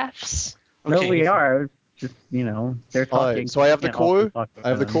impending deaths. No, Okay. we are. I was just, they're talking. Alright, so I have the Can't also core. talk to I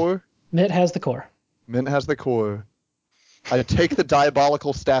have the them. core. Mint has the core. Mint has the core. I take the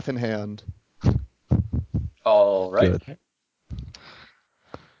diabolical staff in hand. All right.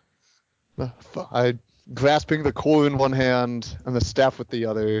 Good. I grasping the core in one hand and the staff with the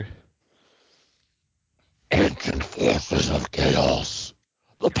other. Ancient forces of chaos,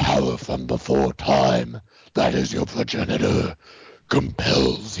 the power from before time, that is your progenitor,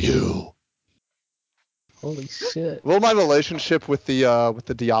 compels you. Holy shit. Roll my relationship with the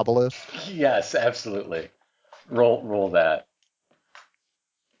Diabolus. Yes, absolutely. Roll that.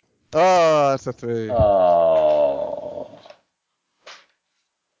 Oh, that's a 3. Oh.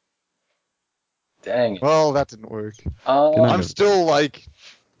 Dang it. Well, that didn't work. Good night, I'm still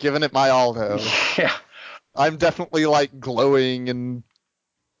giving it my all though. Yeah, I'm definitely glowing and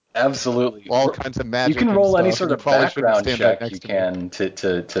absolutely. all kinds of magic. You can and roll any stuff, sort and of you probably shouldn't background stand right check next you to me.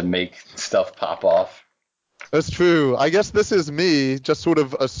 can to make stuff pop off. That's true. I guess this is me just sort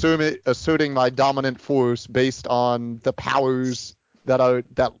of asserting my dominant force based on the powers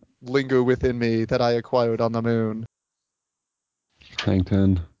that linger within me that I acquired on the moon. Hang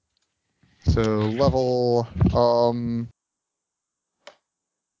 10. So level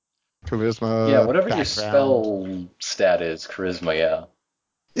charisma. Yeah, whatever your background. spell stat is, charisma, yeah.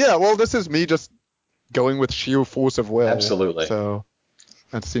 Yeah, well, this is me just going with sheer force of will. Absolutely. So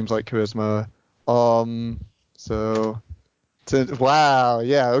that seems like charisma. Wow,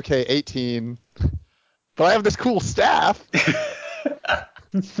 yeah, okay, 18. But I have this cool staff.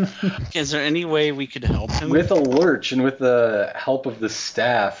 Is there any way we could help him? With a lurch and with the help of the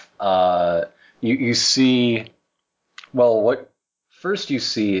staff, you see, well, what first you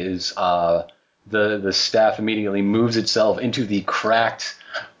see is the staff immediately moves itself into the cracked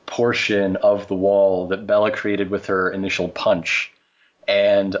portion of the wall that Bella created with her initial punch,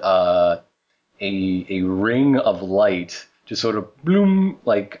 and a ring of light just sort of bloom,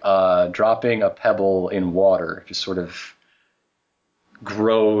 like dropping a pebble in water, just sort of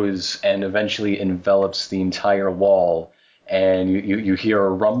grows and eventually envelops the entire wall. And you hear a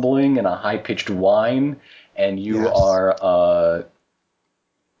rumbling and a high-pitched whine, and you Yes. are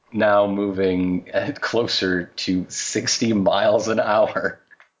now moving closer to 60 miles an hour,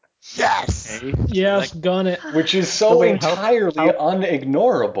 Yes! Okay. Yes, gun it. which is so So wait, how- entirely how-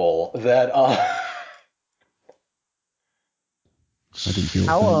 unignorable that I didn't feel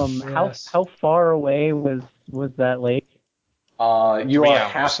How thing. Yes. how far away was that lake? you 3 are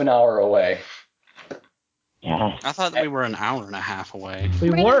hours. half an hour away. Yes. I thought we were an hour and a half away. We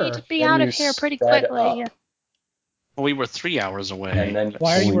We're gonna were. need to be Then out you of here pretty sped quickly. up. Well, we were 3 hours away. And then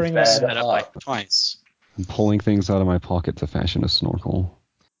Why are you worrying about sped that? Sped up by twice. I'm pulling things out of my pocket to fashion a snorkel.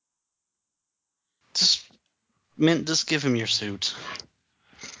 Just give him your suit.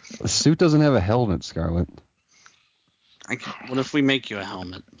 The suit doesn't have a helmet, Scarlet. What if we make you a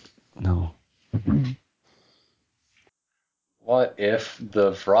helmet? No. What if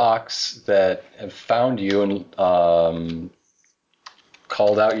the Vrox that have found you and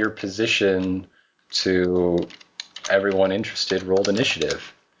called out your position to everyone interested rolled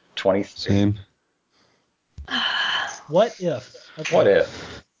initiative? 23. Same. What if? Okay. What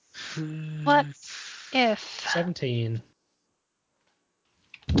if? What if? 17.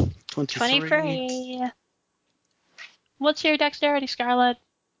 23. What's your dexterity, Scarlet?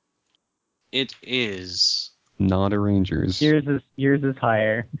 It is. Not a Rangers. Yours is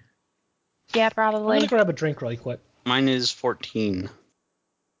higher. Yeah, I'm probably. gonna grab a drink really quick. Mine is 14.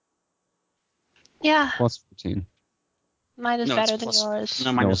 Yeah, Plus 14. mine is No, it's better than plus- yours.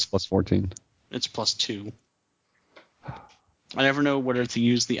 No, mine No, is it's plus 14. It's plus 2. I never know whether to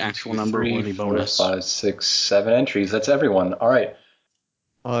use the actual number or 3, the 4, bonus. 5, 6, 7 entries. That's everyone. All right.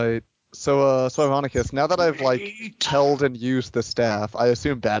 So Ironicus, now that I've held and used the staff, I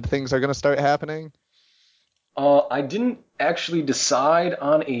assume bad things are gonna start happening. I didn't actually decide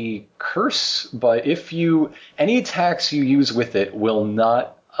on a curse, but any attacks you use with it will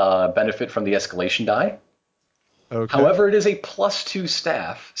not benefit from the escalation die. Okay. However, it is a +2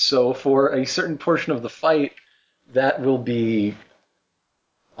 staff, so for a certain portion of the fight, that will be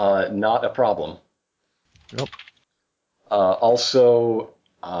not a problem. Yep. Also,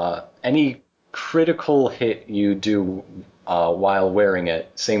 any critical hit you do while wearing it,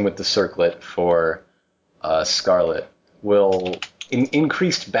 same with the circlet for Scarlet, will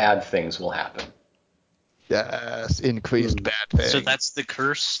increased bad things will happen. Yes, increased bad things. So that's the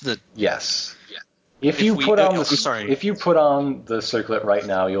curse that. Yes. Yeah. If you put on the circlet right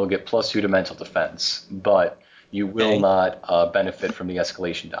now, you'll get +2 to mental defense, but you will not benefit from the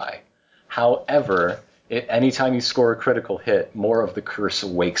escalation die. However, anytime you score a critical hit, more of the curse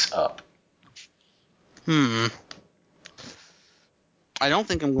wakes up. I don't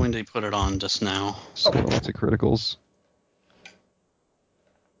think I'm going to put it on just now. So lots of criticals.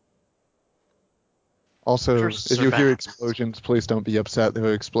 Also, Curses if are you hear bad. explosions, please don't be upset. There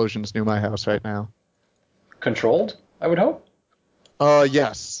are explosions near my house right now. Controlled, I would hope?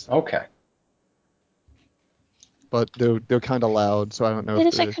 Yes. Okay. But they're kind of loud, so I don't know It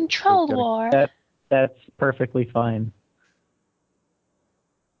if is a control war. That's perfectly fine.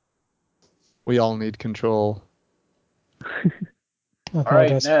 We all need control. All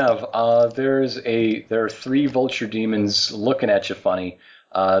right, Nav. There are 3 vulture demons looking at you funny.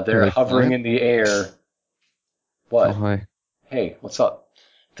 They're they hovering flying? in the air. What? Oh, hi. Hey, what's up?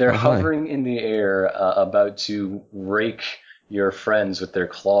 They're Oh, hi. hovering in the air, about to rake your friends with their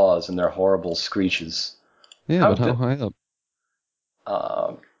claws and their horrible screeches. Yeah, but how high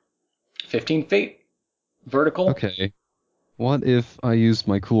up? 15 feet vertical. Okay. What if I use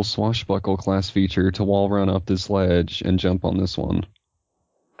my cool swashbuckle class feature to wall run up this ledge and jump on this one?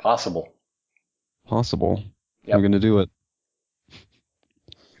 Possible. Possible. Yep. I'm gonna do it.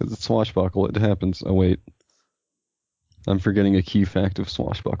 Because it's swashbuckle, it happens. Oh wait. I'm forgetting a key fact of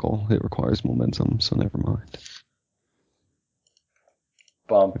swashbuckle. It requires momentum, so never mind.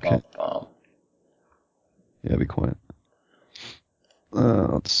 Bum, Okay. bum. Yeah, be quiet.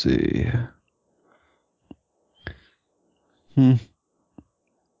 Let's see. Why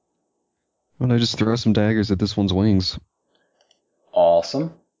don't I just throw some daggers at this one's wings?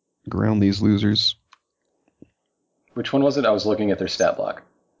 Awesome. Ground these losers. Which one was it? I was looking at their stat block.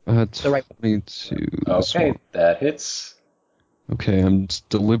 The right 22. Okay, that hits. Okay, I'm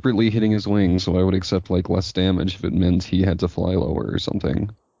deliberately hitting his wings, so I would accept less damage if it meant he had to fly lower or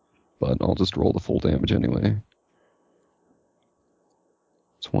something. But I'll just roll the full damage anyway.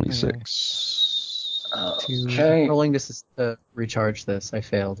 26. Okay. Rolling this to recharge this. I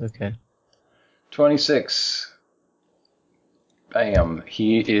failed. Okay. 26. Bam.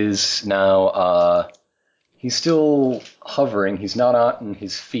 He is now, he's still hovering. He's not on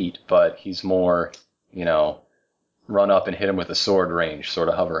his feet, but he's more, run up and hit him with a sword range, sort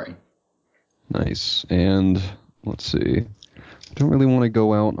of hovering. Nice. And let's see. I don't really want to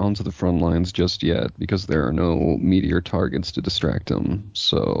go out onto the front lines just yet because there are no meteor targets to distract him.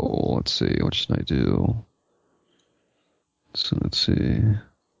 So let's see. What should I do? So let's see.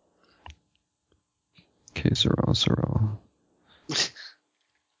 Okay, Sarah.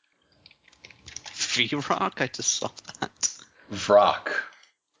 V-Rock? I just saw that. Vrock.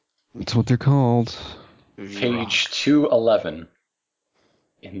 That's what they're called. Page 211.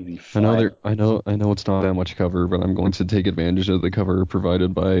 In the final. I know it's not that much cover, but I'm going to take advantage of the cover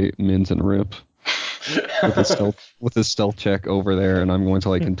provided by Mint and Rip with a stealth check over there, and I'm going to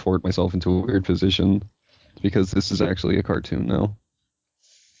like contort myself into a weird position because this is actually a cartoon now.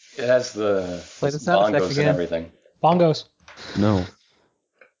 It has the Play the sound effect bongos and again. everything. Bongos. No.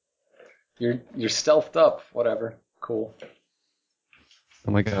 You're stealthed up. Whatever. Cool.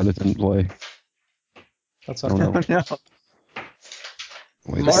 Oh my god, it didn't play. That's Oh okay. no. No.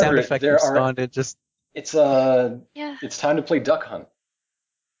 Wait, The sound Margaret, effect there are- responded. Just It's Yeah. It's time to play Duck Hunt.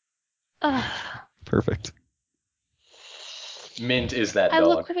 Ugh. perfect. Mint is that I dog.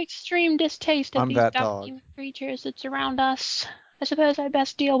 look with extreme distaste at I'm these that duck dog. demon creatures that surround us. I suppose I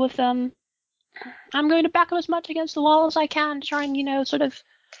best deal with them. I'm going to back them as much against the wall as I can to try and, sort of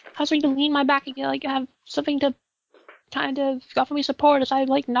have something to lean my back against, like have something to kind of offer me support as I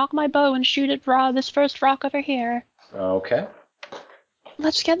knock my bow and shoot at this first rock over here. Okay.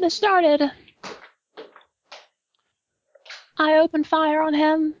 Let's get this started. I open fire on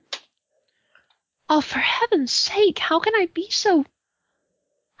him. Oh, for heaven's sake, how can I be so...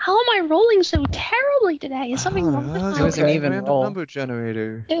 How am I rolling so terribly today? Is something wrong with that's my... It was an okay. even Random roll. number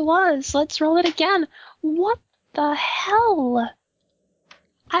generator. It was. Let's roll it again. What the hell?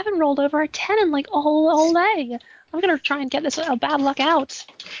 I haven't rolled over a 10 in all day. I'm gonna try and get this bad luck out.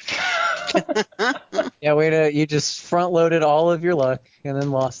 yeah, you just front loaded all of your luck and then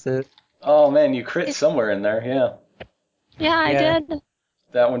lost it. Oh man, you crit somewhere in there. Yeah. Yeah, I Yeah. did.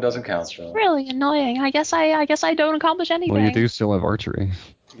 That one doesn't count, though. Really annoying. I guess I don't accomplish anything. Well, you do still have archery.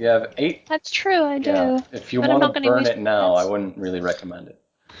 You have 8. That's true, I do. Yeah. If you But I'm want not to gonna burn waste it now, I points. wouldn't really recommend it.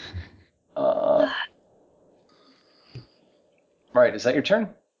 Right, is that your turn?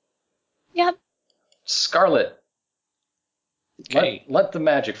 Yep. Scarlet, Okay. let the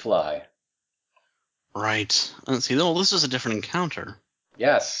magic fly. Right. Let's see. Oh, this is a different encounter.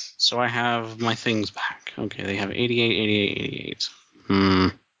 Yes. So I have my things back. Okay, they have 88, 88, 88.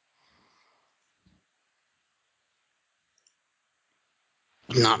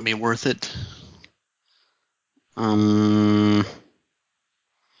 Would not be worth it. Do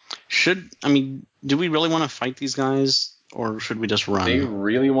we really want to fight these guys, or should we just run? They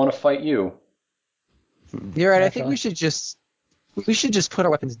really want to fight you. You're right. I Definitely. think we should just put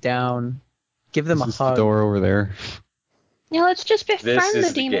our weapons down, give them This a is the hug. door over there. Yeah, let's just befriend is the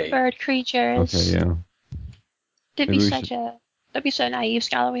the demon gate. bird creatures. Okay, yeah. Don't Maybe be we don't be so naive,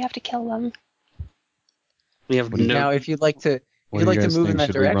 Skylar. We have to kill them. We have What do you- no. Now, if you'd like to What do you guys move in think? that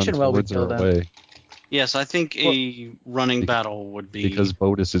Should we run direction while we towards kill or them. away? Yes, I think a running battle would be. Because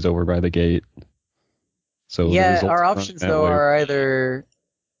Bodus is over by the gate. So the Yeah, results our run options that though way.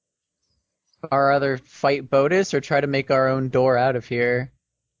 are either fight Bodus or try to make our own door out of here.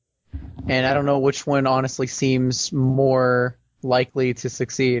 And I don't know which one honestly seems more likely to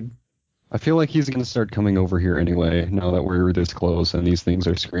succeed. I feel like he's going to start coming over here anyway, now that we're this close and these things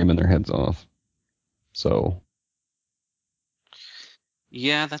are screaming their heads off. So,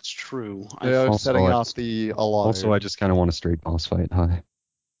 Yeah, that's true. They're Also, setting I off just- the alarm. also I just kind of want a straight boss fight. Hi.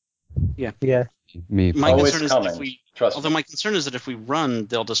 Yeah. Me. My Oh, concern it's is that coming. if we, Trust although me. my concern is that if we run,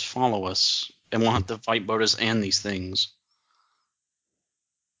 they'll just follow us, and we'll have to fight Bodus and these things.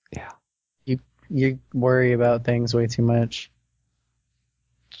 You worry about things way too much.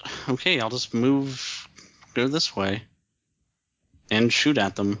 Okay, I'll just go this way, and shoot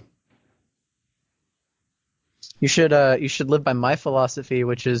at them. You should live by my philosophy,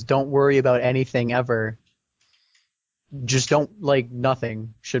 which is don't worry about anything ever. Just don't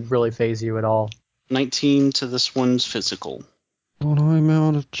nothing should really phase you at all. 19 to this one's physical. But I'm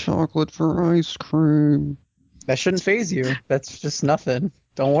out of chocolate for ice cream. That shouldn't phase you. That's just nothing.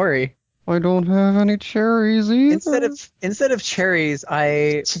 Don't worry. I don't have any cherries either. Instead of cherries,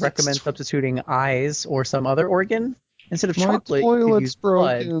 I recommend substituting eyes or some other organ. Instead of My chocolate, you could toilet's use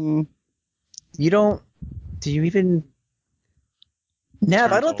blood. broken. You don't. Do you even?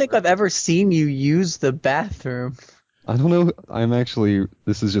 Nav, I Turns don't think over. I've ever seen you use the bathroom. I don't know.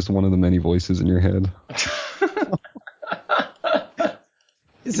 This is just one of the many voices in your head.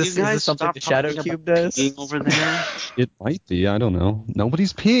 Is You this guys something stop the Shadow talking Cube about does? peeing over there. It might be. I don't know.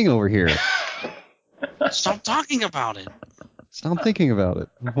 Nobody's peeing over here. Stop talking about it. Stop thinking about it.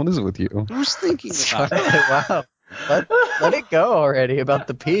 What is it with you? Who's thinking about it? Wow. Let it go already about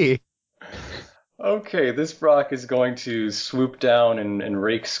the pee. Okay, this Brock is going to swoop down and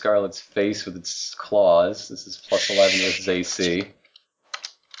rake Scarlet's face with its claws. This is plus 11 versus AC.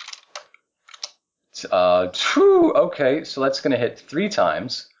 Okay, so that's going to hit 3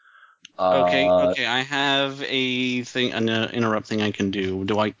 times. Okay, I have a thing, an interrupt thing I can do.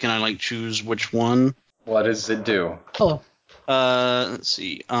 Can I choose which one? What does it do? Hello. Let's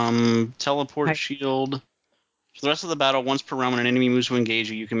see. Teleport Hi. shield. For the rest of the battle, once per round when an enemy moves to engage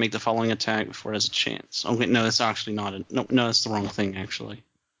you, you can make the following attack before it has a chance. Okay, no, that's actually not it. No, that's the wrong thing, actually.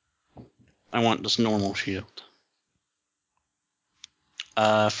 I want just normal shield.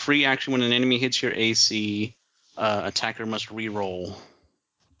 Free action when an enemy hits your AC, attacker must re-roll.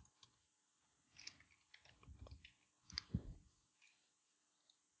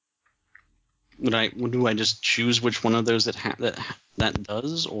 Do I just choose which one of those that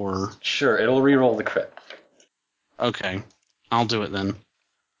does, or? Sure, it'll re-roll the crit. Okay, I'll do it then.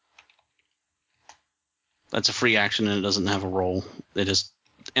 That's a free action and it doesn't have a roll.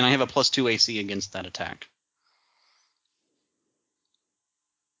 And I have a +2 AC against that attack.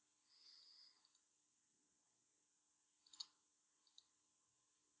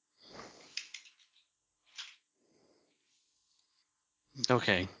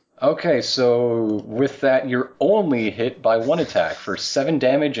 Okay. Okay, so with that, you're only hit by 1 attack for 7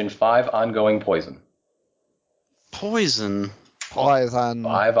 damage and 5 ongoing poison. Poison. Poison.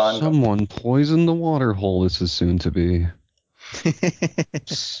 5 ongoing. Someone poisoned the water hole. This is soon to be.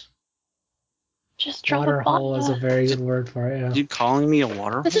 Just drop Water a hole is a bomb. very good word for it. Yeah. You calling me a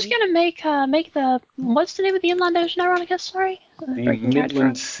water This hole? is gonna make the what's the name of the inland ocean, Ironicus? Sorry, The Breaking Charge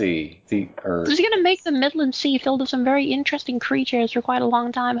Midland for- Sea. This is gonna make the Midland Sea filled with some very interesting creatures for quite a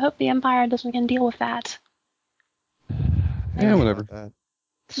long time. Hope the Empire doesn't can deal with that. Yeah, whatever.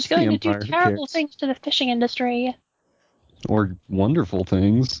 This is The going to do Empire, who terrible cares? things to the fishing industry. Or wonderful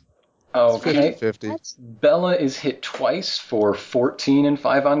things. Okay. 50-50. That's Bella is hit twice for 14 and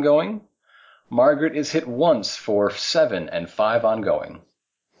 5 ongoing. Margaret is hit once for 7 and 5 ongoing.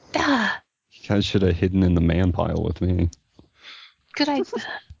 ah, You guys should have hidden in the man pile with me. good idea.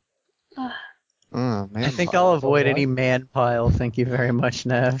 Oh, man. I think I'll avoid any man pile. Thank you very much,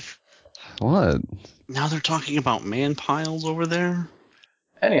 Nev. What? Now they're talking about man piles over there?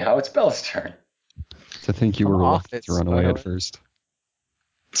 Anyhow, it's Bella's turn. To think you I'm were off reluctant it, to run away by at the way. first.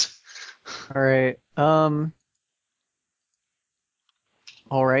 All right.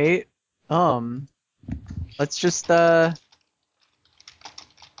 All right. Let's just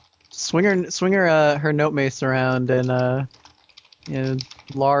swing her note mace around and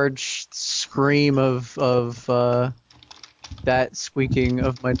large scream of that squeaking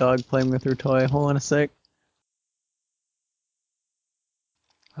of my dog playing with her toy. Hold on a sec.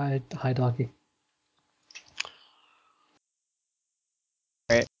 Hi, doggy.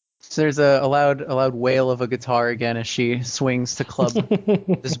 So there's a loud wail of a guitar again as she swings to club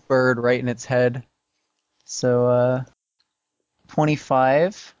this bird right in its head. So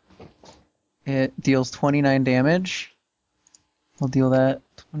 25. It deals 29 damage. I'll deal that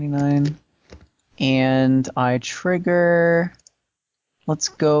 29. And I trigger. Let's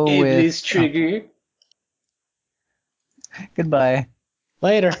go with. trigger. Goodbye.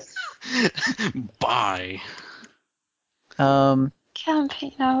 Later. Bye.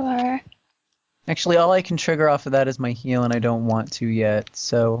 Campaign over. Actually, all I can trigger off of that is my heal, and I don't want to yet.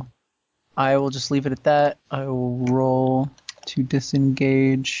 So I will just leave it at that. I will roll to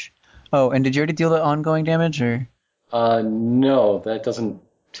disengage. Oh, and did you already deal the ongoing damage, or? No, that doesn't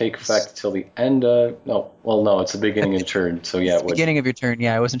take effect till the end of... No, well, no, it's the beginning of the turn, so yeah, It's it the would. beginning of your turn.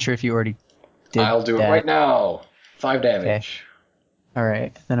 Yeah, I wasn't sure if you already did. I'll do it that. right now. 5 damage. All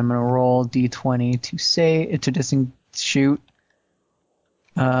right, then I'm gonna roll d20 to shoot.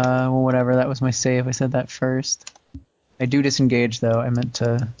 Well, whatever. That was my save. I said that first. I do disengage though. I meant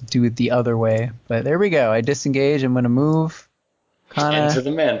to do it the other way, but there we go. I disengage. I'm gonna move. Into Kinda.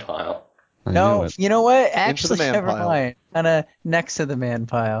 the man pile. I knew No, it. you know what? the Actually, man never pile. mind. Kinda next to the man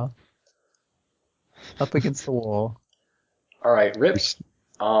pile. Up against the wall. All right, Rip.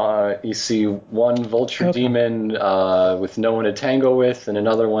 You see one vulture Okay. demon with no one to tango with, and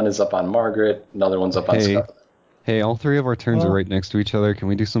another one is up on Margaret. Another one's up on Hey. Scarlet. Hey, all three of our turns are Well- right next to each other. Can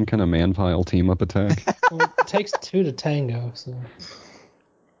we do some kind of man pile team up attack? Well, it takes 2 to tango, so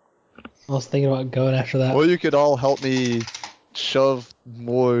I was thinking about going after that. Or you could all help me shove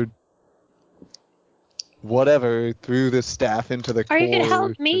more whatever through this staff into the Or core. you can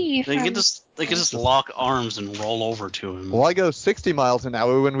help me. They could just lock arms and roll over to him. Well, I go 60 miles an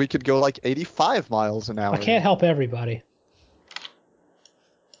hour when we could go like 85 miles an hour. I can't help everybody.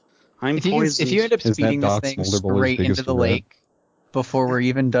 I'm If you poisoned. end up Is that speeding this Doc thing Smolderboy's straight into biggest the regret? lake before we're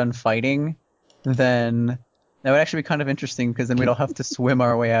even done fighting, then that would actually be kind of interesting because then we'd all have to swim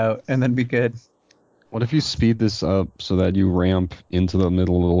our way out and then be good. What if you speed this up so that you ramp into the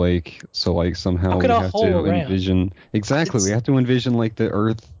middle of the lake? So like somehow How we could a have hole to ramp? envision exactly. It's- We have to envision like the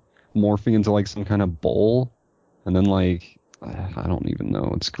Earth morphing into like some kind of bowl, and then like I don't even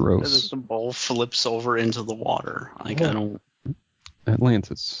know. It's As gross. the bowl flips over into the water. Like, I don't...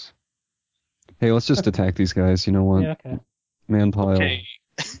 Atlantis. Hey, let's just attack these guys. You know what? Yeah, okay. Man pile. Okay.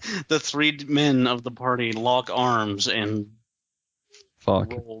 The three men of the party lock arms and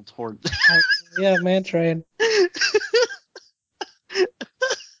Fuck. roll toward... Yeah, man train.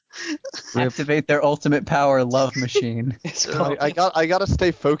 Activate their ultimate power, love machine. It's I- called, I gotta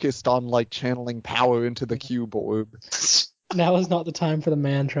stay focused on like channeling power into the cube orb. now is not the time for the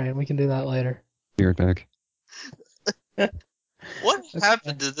man train. We can do that later. Be right back. What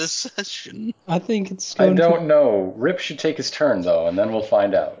happened to this session? I think it's I going don't know. Rip should take his turn though, and then we'll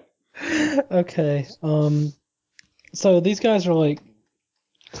find out. Okay. So these guys are like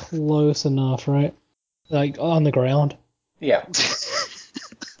close enough, right? Like on the ground. Yeah,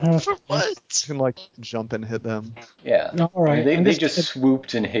 What? You can like jump and hit them. yeah. All right. I mean, I'm they just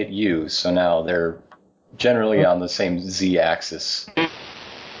swooped and hit you, so now they're generally on the same z-axis.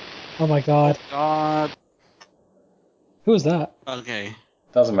 Oh my god. God. Who was that? Okay.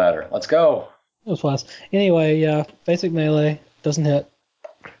 Doesn't matter. Let's go. It was Wes. Anyway, yeah. Basic melee doesn't hit.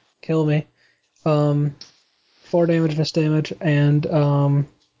 Kill me. 4 damage, miss damage, and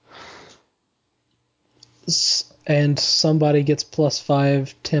and somebody gets plus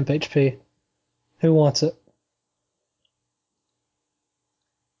 5 temp HP. Who wants it?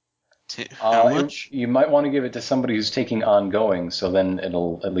 How much? You might want to give it to somebody who's taking ongoing, so then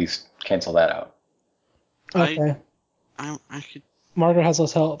it'll at least cancel that out. Okay. I could... Margaret has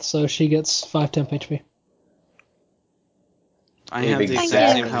less health, so she gets 5 temp HP. I have the exact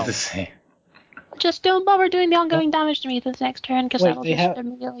exactly same health. the same. Just don't bother doing the ongoing damage to me this next turn, because Wait, I will they just have-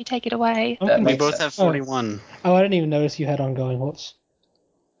 immediately take it away. I'm That We makes confused. both sense. have 41. Oh, I didn't even notice you had ongoing. Whoops.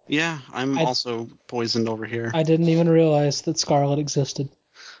 Yeah, I'm I- also poisoned over here. I didn't even realize that Scarlet existed.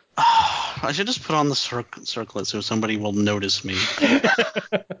 I should just put on the circlet so somebody will notice me.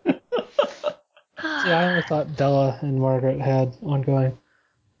 Yeah, I only thought Bella and Margaret had ongoing.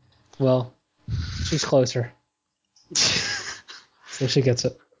 Well, she's closer, so she gets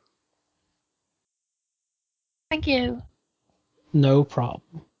it. Thank you. No problem.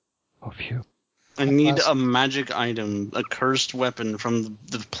 Oh, phew. I need a magic item, a cursed weapon from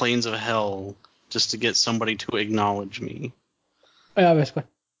the plains of hell, just to get somebody to acknowledge me. Yeah, basically.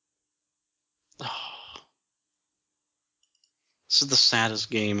 This is the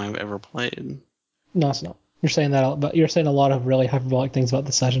saddest game I've ever played. No, it's not. You're saying that, but you're saying a lot of really hyperbolic things about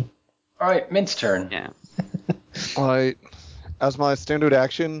this session. All right, Mint's turn. Yeah. Alright. As my standard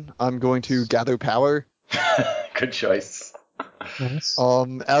action, I'm going to gather power. Good choice. Nice.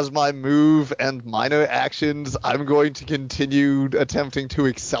 As my move and minor actions, I'm going to continue attempting to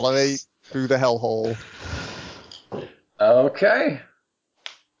accelerate through the hellhole. Okay.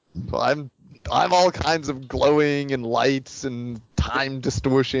 So I'm all kinds of glowing and lights and time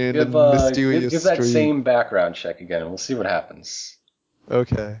distortion Give, and mysterious give that streak. same background check again, and we'll see what happens.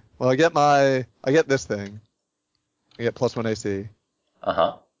 Okay. Well, I get this thing. I get +1 AC.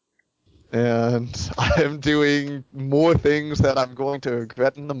 Uh-huh. And I am doing more things that I'm going to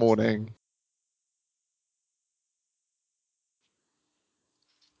regret in the morning.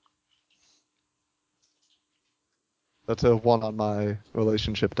 That's a 1 on my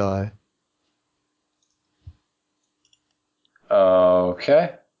relationship die.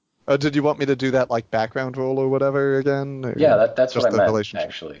 Okay. Did you want me to do that like background roll or whatever again? Or Yeah, that's just what I the meant, relationship?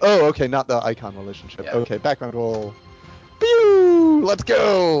 actually. Oh, okay, not the icon relationship. Yeah. Okay, background roll. Pew! Let's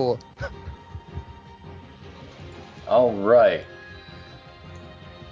go! All right.